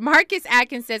 Someone said Marcus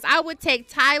Atkins says I would take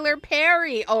Tyler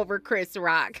Perry over Chris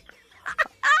Rock.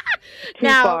 Too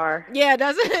far. Yeah,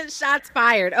 doesn't shots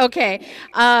fired. Okay.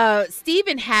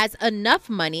 Steven has enough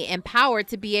money and power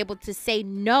to be able to say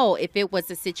no if it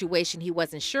was a situation he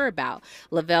wasn't sure about.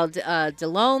 Lavelle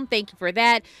Delone, thank you for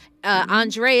that.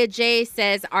 Andrea J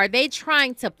says, are they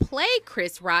trying to play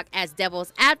Chris Rock as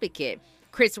devil's advocate?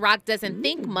 Chris Rock doesn't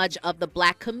think much of the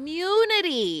black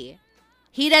community.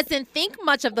 He doesn't think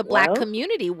much of the black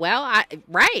community. Well,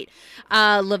 right.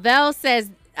 Lavelle says,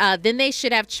 then they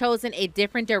should have chosen a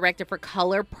different director for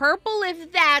Color Purple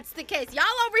if that's the case. Y'all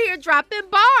over here dropping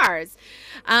bars.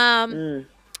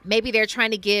 Maybe they're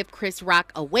trying to give Chris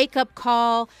Rock a wake-up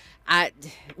call.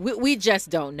 We just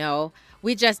don't know.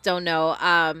 We just don't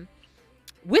know.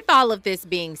 With all of this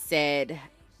being said,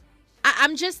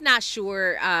 I'm just not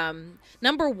sure.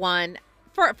 Number one,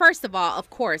 first of all, of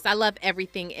course, I love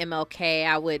everything MLK.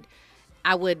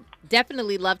 I would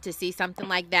definitely love to see something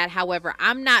like that. However,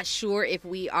 I'm not sure if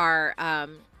we are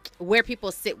where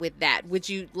people sit with that. Would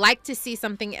you like to see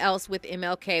something else with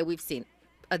MLK? We've seen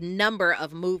a number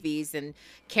of movies and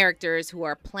characters who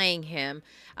are playing him.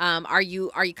 Are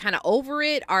you kind of over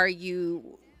it?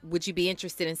 Would you be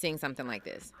interested in seeing something like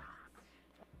this?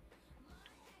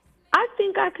 I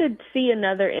think I could see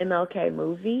another MLK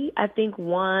movie. I think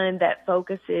one that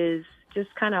focuses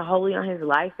just kind of wholly on his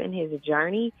life and his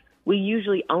journey. We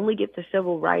usually only get the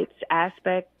civil rights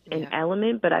aspect and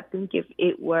element, but I think if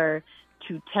it were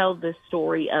to tell the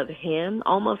story of him,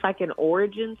 almost like an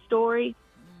origin story,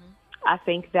 I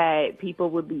think that people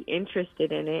would be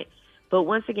interested in it. But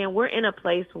once again, we're in a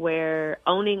place where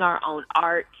owning our own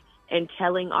art and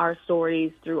telling our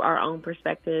stories through our own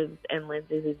perspectives and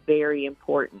lenses is very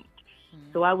important.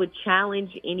 So I would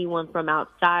challenge anyone from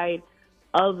outside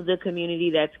of the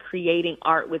community that's creating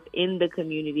art within the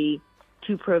community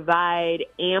to provide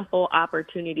ample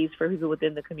opportunities for people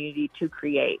within the community to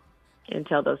create and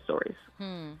tell those stories.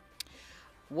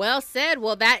 Well said.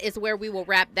 Well, that is where we will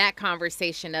wrap that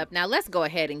conversation up. Now, let's go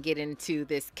ahead and get into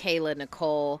this Kayla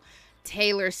Nicole,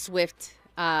 Taylor Swift.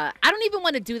 I don't even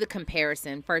want to do the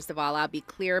comparison. First of all, I'll be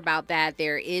clear about that.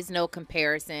 There is no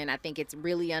comparison. I think it's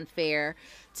really unfair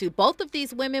to both of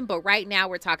these women. But right now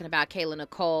we're talking about Kayla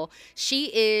Nicole. She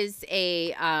is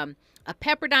a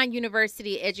Pepperdine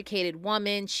University educated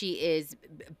woman. She is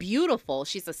beautiful.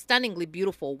 She's a stunningly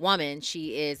beautiful woman.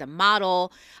 She is a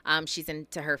model. She's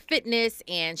into her fitness,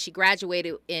 and she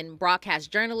graduated in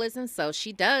broadcast journalism. So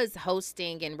she does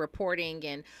hosting and reporting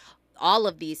and all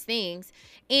of these things.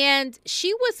 And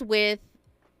she was with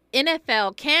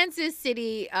NFL Kansas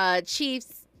City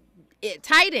Chiefs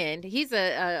tight end. He's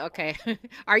okay.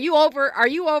 Are you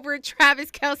over Travis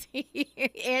Kelce,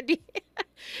 Andy?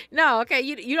 No, okay.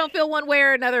 You don't feel one way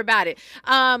or another about it.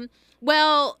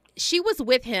 Well, she was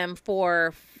with him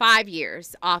for 5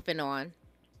 years off and on.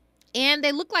 And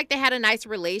they looked like they had a nice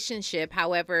relationship.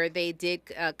 However, they did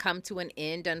come to an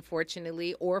end,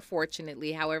 unfortunately, or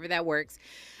fortunately, however that works,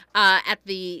 at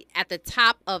the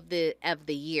top of the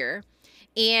year,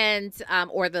 and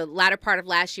or the latter part of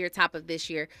last year, top of this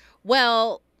year.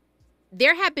 Well,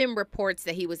 there have been reports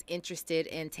that he was interested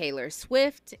in Taylor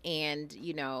Swift, and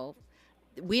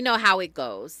we know how it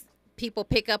goes. People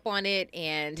pick up on it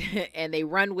and they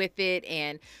run with it.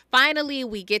 And finally,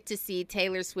 we get to see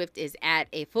Taylor Swift is at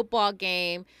a football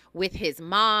game with his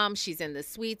mom. She's in the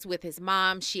suites with his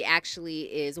mom. She actually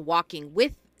is walking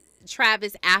with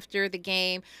Travis after the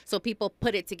game. So people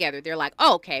put it together. They're like,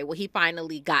 oh, okay, well, he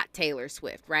finally got Taylor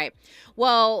Swift, right?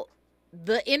 Well,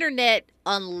 the internet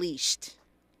unleashed.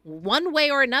 One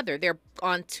way or another, they're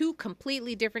on two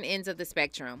completely different ends of the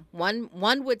spectrum. One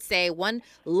would say, one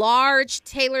large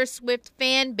Taylor Swift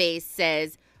fan base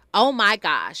says, oh my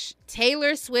gosh,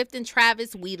 Taylor Swift and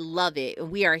Travis, we love it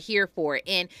and we are here for it.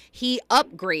 And he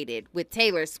upgraded with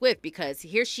Taylor Swift because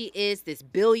here she is, this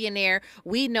billionaire.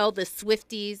 We know the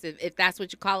Swifties, if that's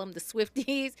what you call them, the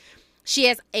Swifties. She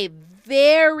has a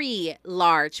very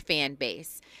large fan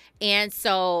base. And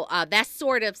so that's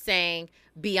sort of saying,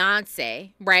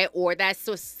 Beyonce, right? Or that's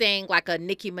so saying like a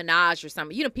Nicki Minaj or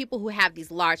something. You know, people who have these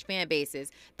large fan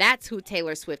bases, that's who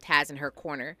Taylor Swift has in her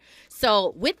corner.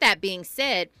 So with that being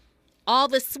said, all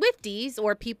the Swifties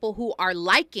or people who are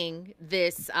liking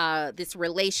this this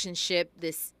relationship,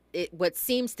 what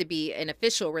seems to be an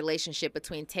official relationship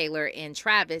between Taylor and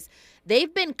Travis,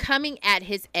 they've been coming at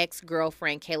his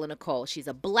ex-girlfriend, Kayla Nicole. She's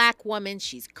a black woman.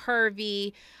 She's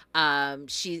curvy.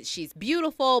 She's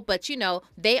beautiful. But, you know,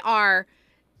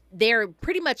 they're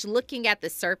pretty much looking at the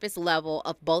surface level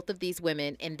of both of these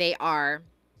women, and they are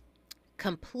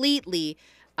completely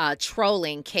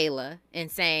trolling Kayla and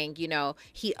saying, you know,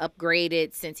 he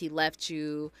upgraded since he left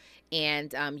you,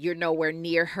 and you're nowhere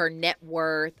near her net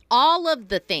worth, all of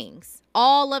the things.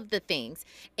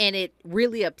 And it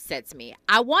really upsets me.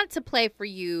 I want to play for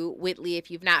you, Whitley,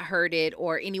 if you've not heard it,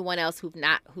 or anyone else who's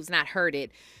not heard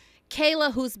it.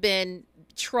 Kayla, who's been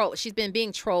she's been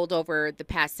being trolled over the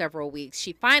past several weeks.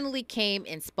 She finally came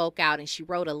and spoke out, and she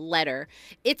wrote a letter.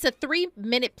 It's a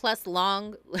 3-minute plus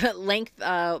long length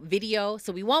video,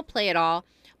 so we won't play it all,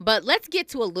 but let's get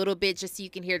to a little bit just so you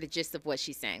can hear the gist of what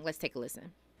she's saying. Let's take a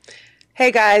listen.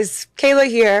 Hey guys, Kayla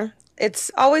here.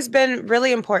 It's always been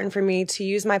really important for me to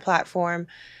use my platform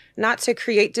not to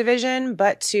create division,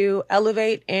 but to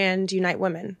elevate and unite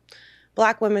women,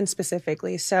 Black women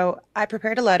specifically. So I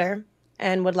prepared a letter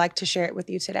and would like to share it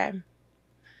with you today.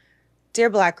 Dear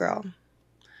Black girl,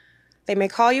 they may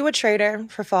call you a traitor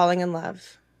for falling in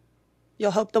love.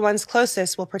 You'll hope the ones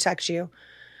closest will protect you,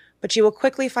 but you will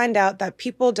quickly find out that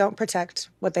people don't protect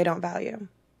what they don't value.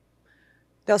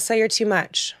 They'll say you're too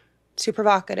much, too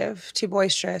provocative, too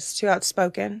boisterous, too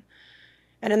outspoken,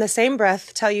 and in the same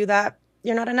breath tell you that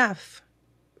you're not enough,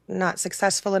 not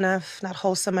successful enough, not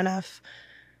wholesome enough,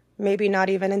 maybe not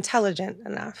even intelligent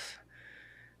enough.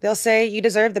 They'll say you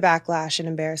deserve the backlash and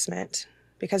embarrassment.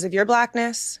 Because of your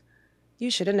Blackness,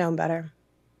 you should have known better.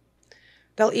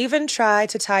 They'll even try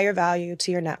to tie your value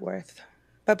to your net worth.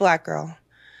 But Black girl,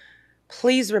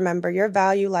 please remember your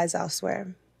value lies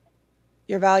elsewhere.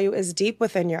 Your value is deep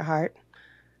within your heart,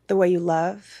 the way you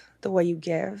love, the way you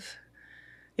give.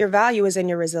 Your value is in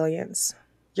your resilience,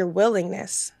 your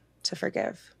willingness to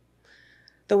forgive,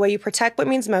 the way you protect what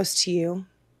means most to you,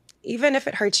 even if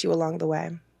it hurts you along the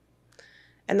way,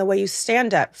 and the way you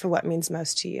stand up for what means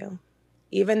most to you,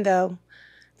 even though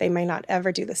they may not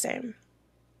ever do the same.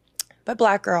 But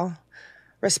Black girl,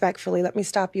 respectfully, let me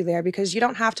stop you there, because you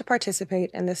don't have to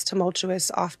participate in this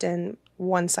tumultuous, often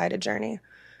one-sided journey.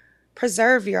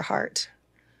 Preserve your heart.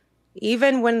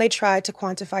 Even when they try to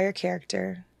quantify your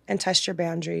character and test your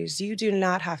boundaries, you do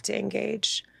not have to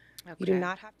engage. Okay. You do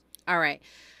not have to. All right.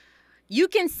 You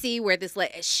can see where this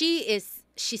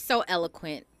she's so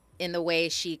eloquent in the way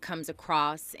she comes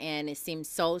across, and it seems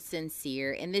so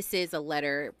sincere. And this is a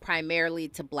letter primarily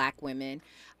to Black women.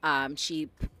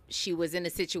 She was in a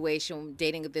situation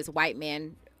dating this white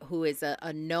man who is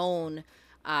a known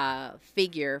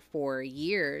figure for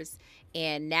years,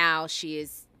 and now she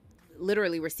is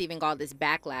literally receiving all this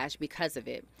backlash because of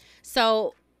it.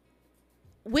 So,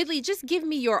 Whitley, just give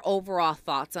me your overall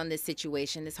thoughts on this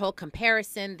situation, this whole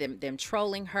comparison, them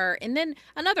trolling her. And then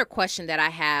another question that I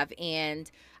have,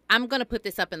 and I'm going to put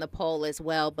this up in the poll as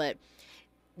well, but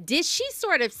did she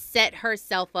sort of set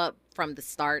herself up from the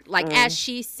start? Like, as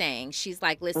she's saying, she's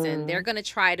like, listen, they're going to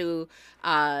try to,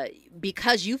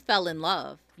 because you fell in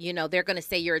love, you know, they're going to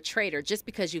say you're a traitor just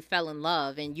because you fell in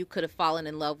love, and you could have fallen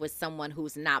in love with someone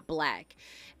who's not Black.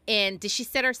 And did she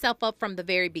set herself up from the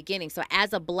very beginning? So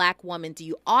as a Black woman, do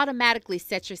you automatically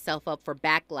set yourself up for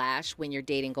backlash when you're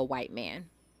dating a white man?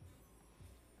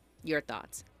 Your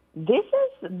thoughts? This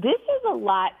is a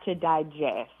lot to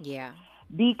digest. Yeah.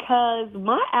 Because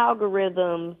my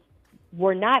algorithms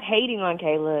were not hating on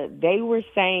Kayla. They were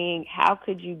saying, how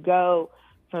could you go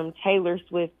from Taylor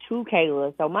Swift to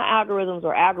Kayla? So my algorithms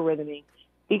were algorithming,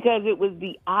 because it was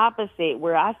the opposite,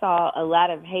 where I saw a lot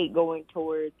of hate going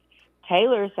towards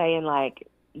Taylor, saying, like,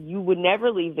 you would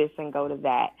never leave this and go to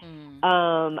that.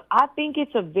 I think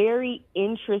it's a very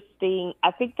interesting,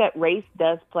 I think that race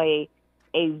does play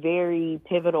a very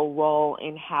pivotal role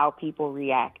in how people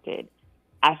reacted.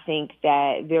 I think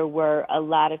that there were a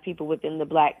lot of people within the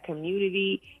Black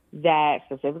community, that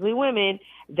specifically women,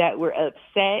 that were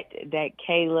upset that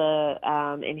Kayla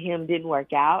and him didn't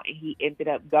work out, and he ended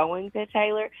up going to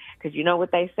Taylor, because you know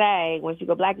what they say, once you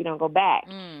go Black, you don't go back.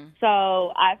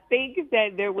 So I think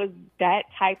that there was that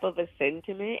type of a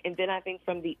sentiment. And then I think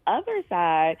from the other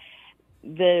side,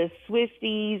 the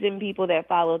Swifties and people that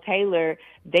follow Taylor,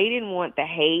 they didn't want the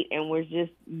hate and were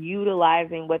just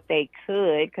utilizing what they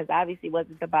could, because obviously it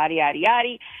wasn't the body yada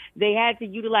yada. They had to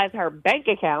utilize her bank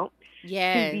account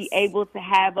Yes. to be able to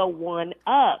have a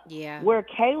one-up. Yeah. Where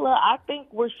Kayla, I think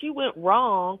where she went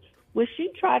wrong was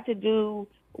she tried to do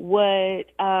what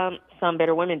some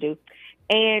better women do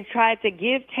and tried to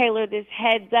give Taylor this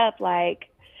heads up, like,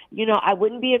 you know, I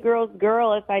wouldn't be a girl's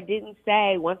girl if I didn't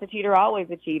say once a cheater, always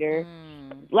a cheater.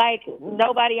 Like,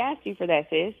 nobody asked you for that,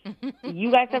 sis.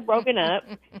 You guys have broken up.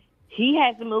 He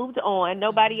has moved on.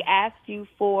 Nobody asked you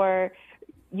for,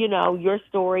 you know, your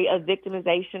story of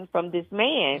victimization from this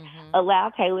man.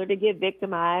 Allow Taylor to get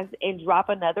victimized and drop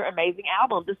another amazing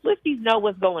album. The Swifties know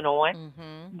what's going on.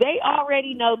 They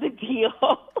already know the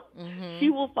deal. She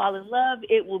will fall in love.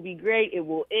 It will be great. It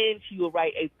will end. She will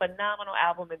write a phenomenal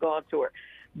album and go on tour.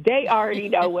 They already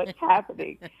know what's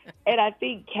happening. And I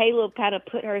think Caleb kind of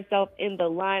put herself in the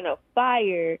line of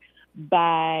fire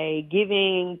by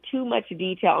giving too much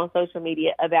detail on social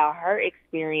media about her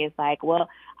experience. Like, well,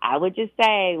 I would just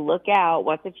say, look out,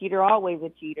 once a cheater, always a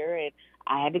cheater. And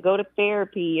I had to go to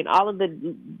therapy and all of the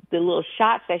little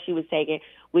shots that she was taking,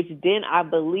 which then I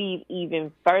believe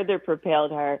even further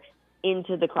propelled her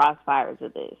into the crossfires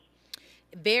of this.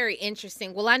 Very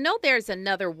interesting. Well, I know there's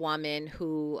another woman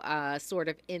who sort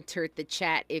of entered the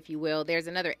chat, if you will. There's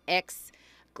another ex,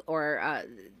 or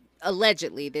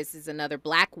allegedly, this is another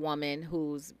black woman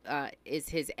who's is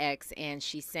his ex, and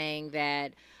she's saying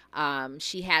that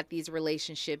she had these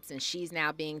relationships and she's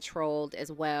now being trolled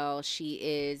as well. She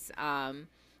is,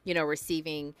 you know,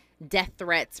 receiving death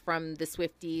threats from the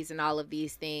Swifties and all of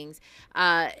these things.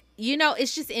 You know,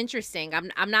 it's just interesting.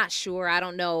 I'm not sure. I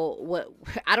don't know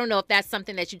if that's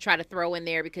something that you try to throw in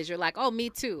there because you're like, oh, me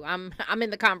too. I'm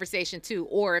in the conversation too,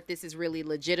 or if this is really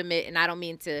legitimate. And I don't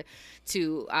mean to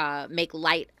make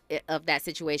light of that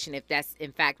situation if that's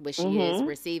in fact what she is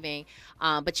receiving.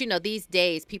 But you know, these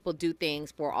days people do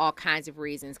things for all kinds of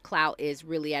reasons. Clout is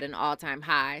really at an all-time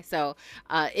high. So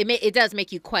it does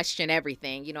make you question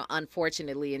everything, you know,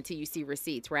 unfortunately, until you see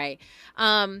receipts, right?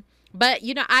 But,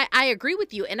 you know, I agree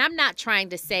with you. And I'm not trying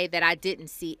to say that I didn't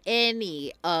see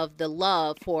any of the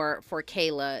love for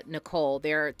Kayla Nicole.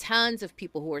 There are tons of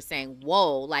people who are saying,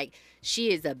 whoa, like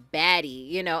she is a baddie,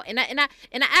 you know, and I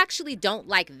actually don't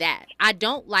like that. I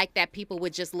don't like that people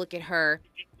would just look at her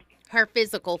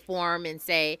physical form and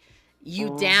say,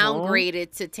 you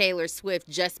downgraded to Taylor Swift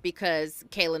just because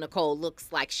Kayla Nicole looks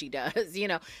like she does. You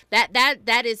know,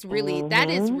 that is really,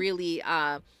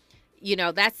 you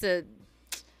know, that's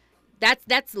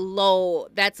low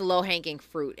hanging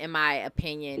fruit in my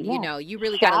opinion. Yeah. You know, you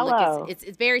really got to look at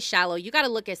it's very shallow. You got to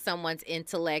look at someone's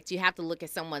intellect. You have to look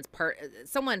at someone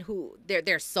who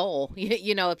their soul.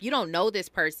 You know, if you don't know this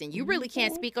person, you really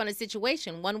can't speak on a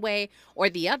situation one way or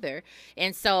the other.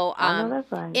 And so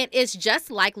that's right. It's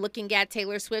just like looking at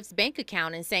Taylor Swift's bank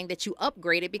account and saying that you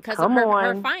upgraded because of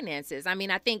her finances. I mean,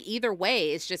 I think either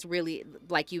way, it's just really,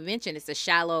 like you mentioned, it's a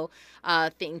shallow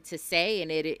thing to say,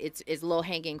 and it's low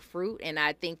hanging fruit. And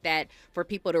I think that for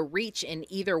people to reach in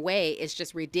either way is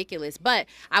just ridiculous. But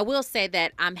I will say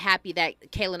that I'm happy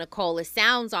that Kayla Nicole, it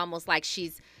sounds almost like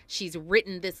she's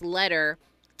written this letter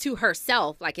to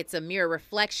herself, like it's a mirror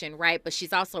reflection, right? But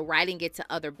she's also writing it to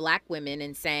other black women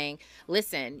and saying,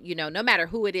 listen, you know, no matter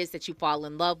who it is that you fall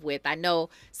in love with, I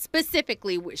know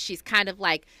specifically she's kind of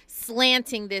like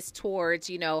slanting this towards,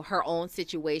 you know, her own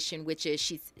situation, which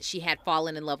is she had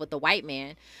fallen in love with a white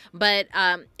man. But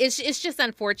it's just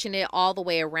unfortunate all the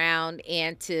way around.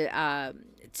 And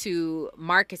to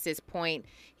Marcus's point,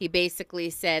 he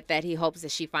basically said that he hopes that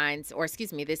she finds, or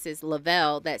excuse me, this is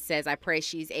Lavelle that says, I pray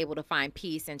she's able to find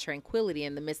peace and tranquility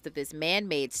in the midst of this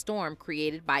man-made storm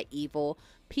created by evil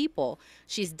people.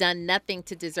 She's done nothing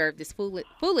to deserve this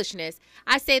foolishness.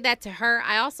 I say that to her.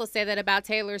 I also say that about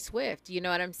Taylor Swift. You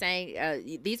know what I'm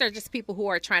saying? These are just people who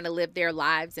are trying to live their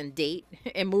lives and date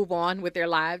and move on with their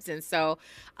lives. And so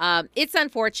it's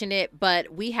unfortunate,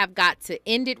 but we have got to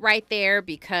end it right there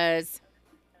because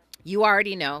you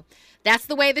already know. That's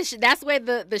the way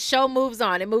the show moves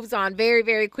on. It moves on very,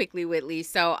 very quickly, Whitley.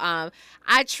 So I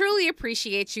truly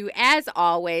appreciate you, as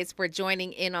always, for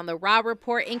joining in on the Raw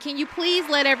Report. And can you please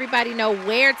let everybody know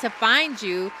where to find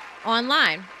you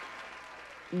online?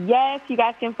 Yes, you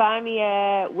guys can find me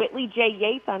at Whitley J.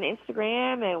 Yates on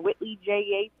Instagram and Whitley J.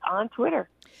 Yates on Twitter.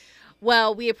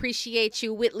 Well, we appreciate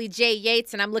you, Whitley J.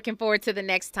 Yates, and I'm looking forward to the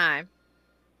next time.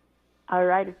 All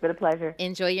right. It's been a pleasure.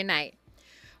 Enjoy your night.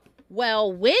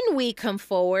 Well, when we come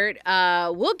forward,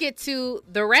 we'll get to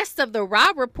the rest of the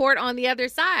Raw Report on the other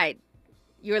side.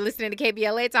 You're listening to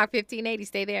KBLA Talk 1580.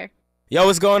 Stay there. Yo,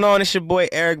 what's going on? It's your boy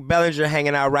Eric Bellinger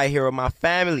hanging out right here with my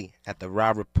family at the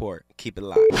Raw Report. Keep it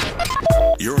locked.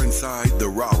 You're inside the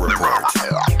Raw Report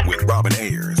with Robin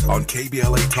Ayers on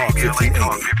KBLA Talk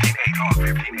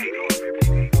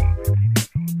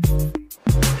 1580.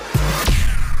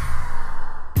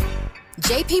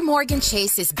 JP Morgan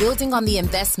Chase is building on the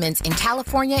investments in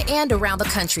California and around the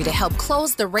country to help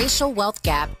close the racial wealth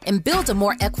gap and build a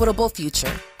more equitable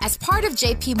future. As part of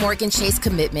JP Morgan Chase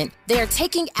commitment, they are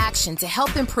taking action to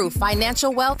help improve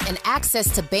financial wealth and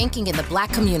access to banking in the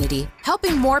Black community,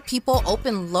 helping more people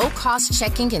open low-cost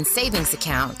checking and savings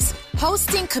accounts,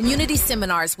 hosting community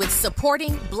seminars with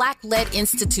supporting Black-led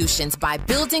institutions by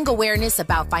building awareness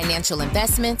about financial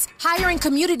investments, hiring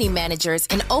community managers,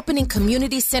 and opening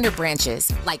community center branches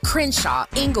like Crenshaw,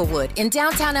 Inglewood, and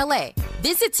downtown LA.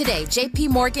 Visit today,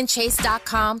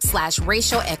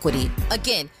 jpmorganchase.com/racial equity.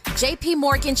 Again,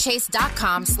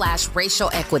 jpmorganchase.com/racial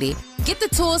equity. Get the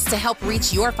tools to help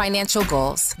reach your financial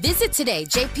goals. Visit today,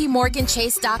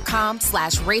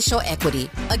 jpmorganchase.com/racial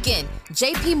equity. Again,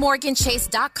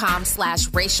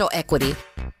 jpmorganchase.com/racial equity.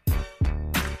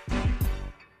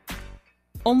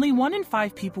 Only 1 in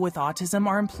 5 people with autism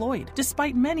are employed,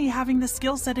 despite many having the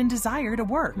skill set and desire to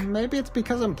work. Maybe it's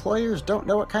because employers don't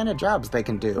know what kind of jobs they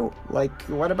can do. Like,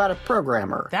 what about a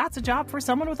programmer? That's a job for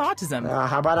someone with autism.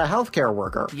 How about a healthcare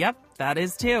worker? Yep, that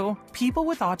is too. People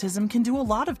with autism can do a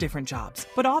lot of different jobs,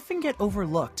 but often get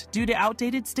overlooked due to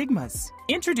outdated stigmas.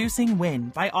 Introducing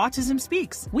WIN by Autism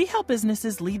Speaks. We help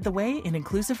businesses lead the way in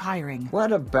inclusive hiring.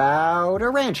 What about a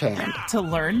ranch hand? To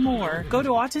learn more, go to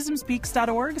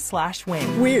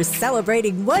autismspeaks.org/win. We're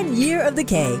celebrating 1 year of the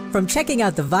K. From checking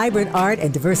out the vibrant art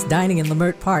and diverse dining in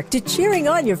Leimert Park to cheering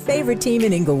on your favorite team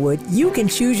in Inglewood, you can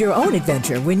choose your own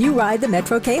adventure when you ride the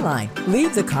Metro K line.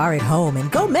 Leave the car at home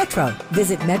and go Metro.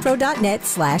 Visit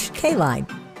metro.net/K-line.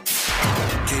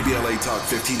 KBLA Talk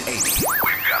 1580.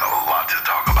 We've got a lot to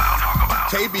talk about.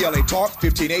 KBLA Talk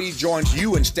 1580 joins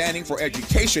you in standing for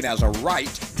education as a right,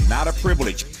 not a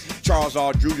privilege. Charles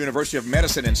R. Drew University of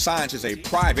Medicine and Science is a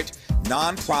private,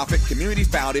 non-profit,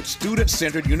 community-founded,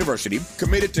 student-centered university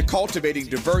committed to cultivating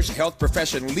diverse health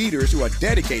profession leaders who are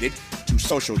dedicated to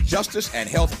social justice and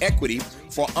health equity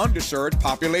for underserved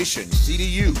populations.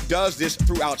 CDU does this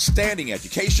through outstanding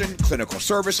education, clinical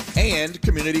service, and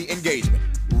community engagement.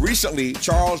 Recently,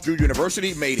 Charles Drew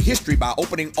University made history by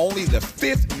opening only the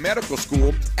 5th medical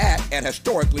school at an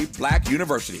historically Black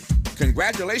university.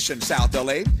 Congratulations, South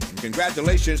LA, and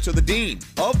congratulations to the Dean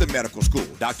of the medical school,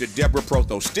 Dr. Deborah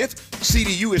Protho-Stith.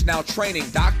 CDU is now training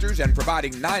doctors and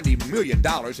providing $90 million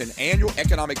in annual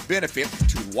economic benefit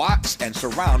to Watts and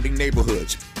surrounding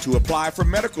neighborhoods. To apply for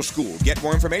medical school, get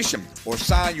more information, or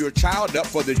sign your child up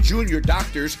for the Junior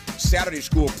Doctors Saturday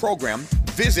School program,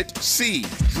 visit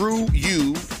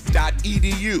cdrewu.edu.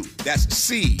 That's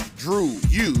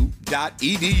cdrewu.edu.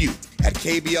 At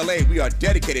KBLA, we are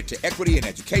dedicated to equity in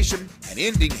education and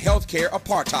ending healthcare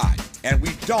apartheid. And we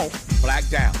don't black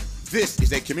down. This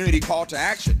is a community call to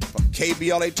action from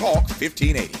KBLA Talk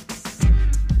 1580.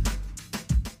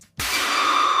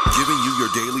 Giving you your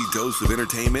daily dose of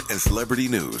entertainment and celebrity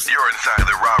news. You're inside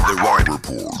the Raw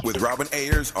Report. With Robin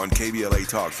Ayers on KBLA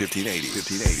Talk 1580.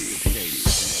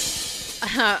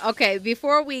 Okay,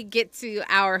 before we get to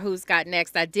our Who's Got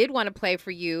Next, I did want to play for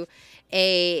you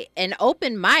an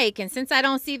open mic. And since I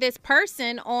don't see this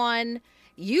person on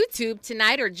YouTube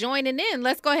tonight or joining in,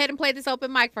 let's go ahead and play this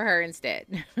open mic for her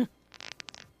instead.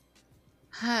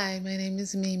 Hi, my name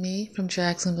is Mimi from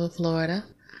Jacksonville, Florida.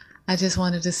 I just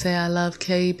wanted to say I love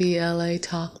KBLA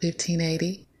Talk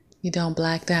 1580. You don't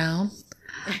black down.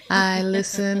 I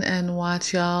listen and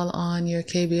watch y'all on your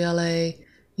KBLA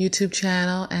YouTube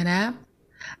channel and app.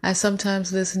 I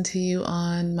sometimes listen to you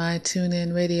on my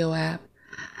TuneIn radio app.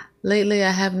 Lately, I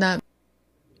have not.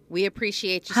 We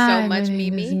appreciate you so much,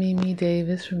 Mimi. My name is Mimi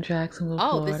Davis from Jacksonville,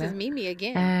 Florida. Oh, this is Mimi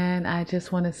again. And I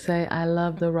just want to say I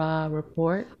love the Raw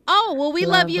Report. Oh, well, we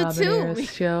love you Robin too.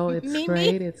 Ayers show. It's Mimi.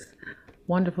 Great. It's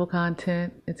wonderful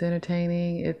content. It's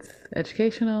entertaining. It's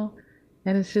educational.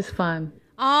 And it's just fun.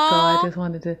 Aww. So I just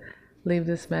wanted to leave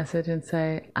this message and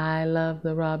say I love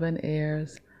the Robin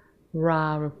Ayers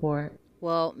Raw Report.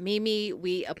 Well, Mimi,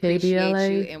 we appreciate KBLA,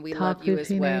 you and we Talk love you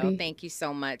as well. 1580. Thank you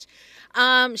so much.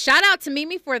 Shout out to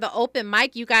Mimi for the open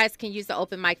mic. You guys can use the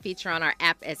open mic feature on our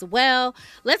app as well.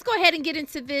 Let's go ahead and get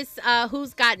into this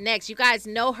Who's Got Next. You guys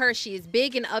know her. She is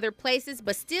big in other places,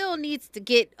 but still needs to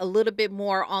get a little bit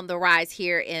more on the rise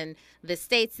here in the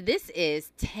States. This is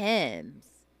Thames.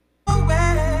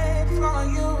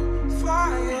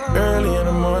 Early in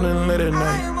the morning, late at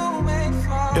night.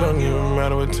 It don't even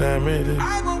matter what time it is.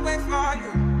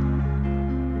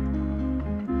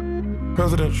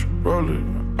 Presidential roller,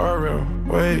 RM,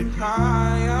 wait.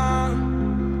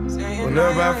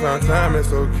 Whenever I find time,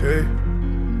 it's okay.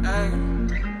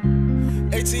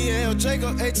 ATL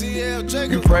Jacob, ATL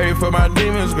Jacob. You pray for my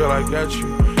demons, girl, I got you.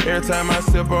 Every time I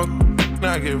sip on,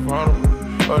 I get vulnerable.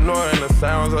 Annoying the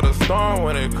sounds of the storm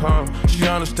when it comes. She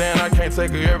understand I can't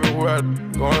take her everywhere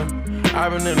I'm going.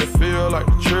 I've been in the field like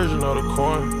the children of the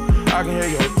corn. I can hear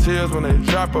your tears when they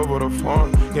drop over the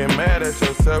phone. Get mad at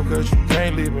yourself cause you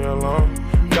can't leave me alone.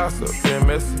 Gossip and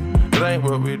messy, that ain't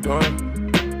what we doing.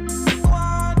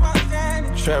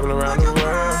 Traveling around the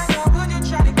world,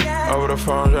 over the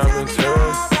phone dropping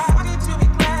tears.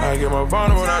 I get more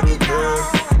vulnerable when I do pills.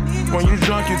 When you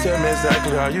drunk, you tell me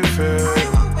exactly how you feel.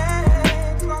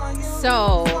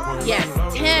 So, yes,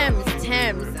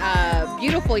 Thames,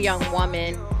 beautiful young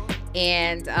woman,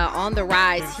 and on the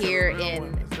rise here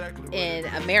in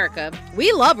America.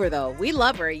 We love her, though. We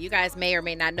love her. You guys may or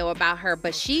may not know about her,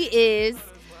 but she is,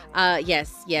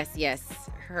 yes.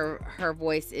 Her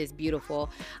voice is beautiful.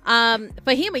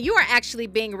 Fahima, you are actually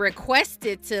being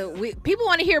requested to. People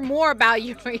want to hear more about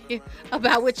you,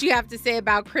 about what you have to say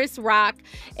about Chris Rock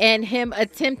and him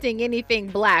attempting anything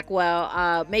black.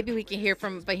 Well, maybe we can hear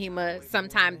from Fahima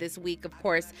sometime this week. Of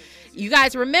course, you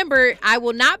guys remember I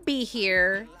will not be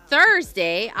here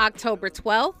Thursday, October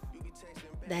 12th.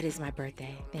 That is my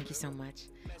birthday. Thank you so much,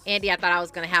 Andy. I thought I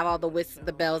was gonna have all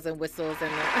the bells and whistles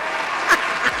and.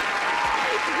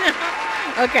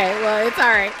 Okay, well, it's all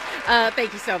right.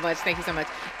 Thank you so much.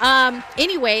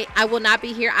 Anyway, I will not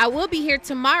be here. I will be here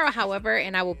tomorrow, however,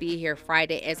 and I will be here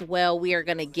Friday as well. We are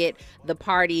going to get the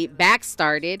party back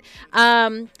started.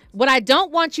 What I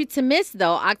don't want you to miss,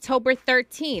 though, October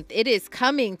 13th, it is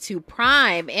coming to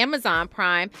Prime, Amazon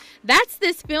Prime. That's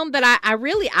this film that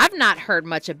I've not heard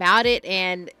much about it,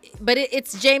 but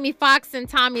it's Jamie Foxx and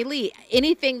Tommy Lee.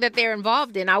 Anything that they're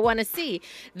involved in, I want to see.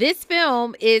 This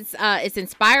film is it's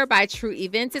inspired by true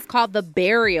events. It's called The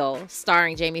Burial,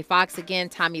 starring Jamie Foxx again,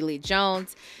 Tommy Lee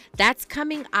Jones. That's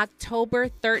coming October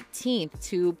 13th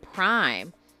to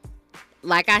Prime.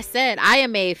 Like I said, I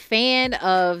am a fan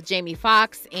of Jamie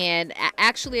Foxx and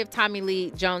actually of Tommy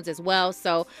Lee Jones as well.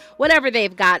 So whatever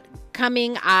they've got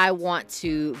coming, I want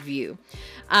to view.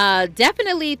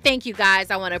 Definitely thank you guys.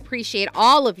 I want to appreciate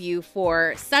all of you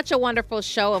for such a wonderful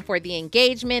show and for the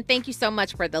engagement. Thank you so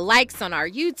much for the likes on our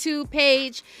YouTube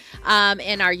page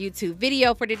and our YouTube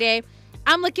video for today.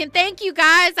 Thank you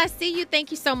guys. I see you. Thank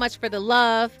you so much for the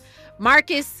love.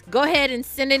 Marcus, go ahead and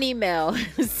send an email.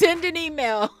 Send an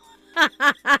email. So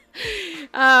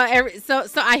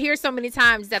I hear so many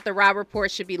times that the Raw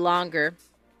Report should be longer.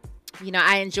 You know,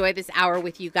 I enjoy this hour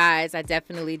with you guys. I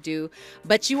definitely do.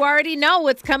 But you already know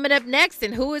what's coming up next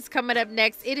and who is coming up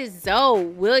next. It is Zoe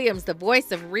Williams, the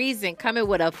voice of reason, coming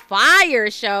with a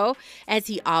fire show, as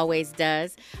he always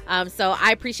does. So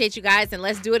I appreciate you guys, and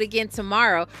let's do it again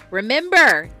tomorrow.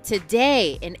 Remember,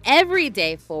 today and every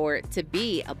day forward to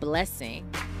be a blessing.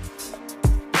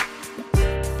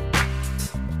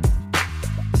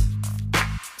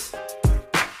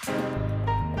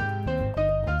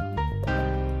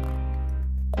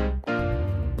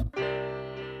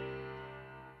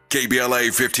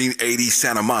 KBLA 1580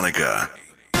 Santa Monica.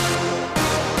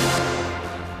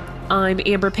 I'm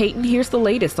Amber Payton. Here's the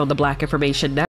latest on the Black Information Network.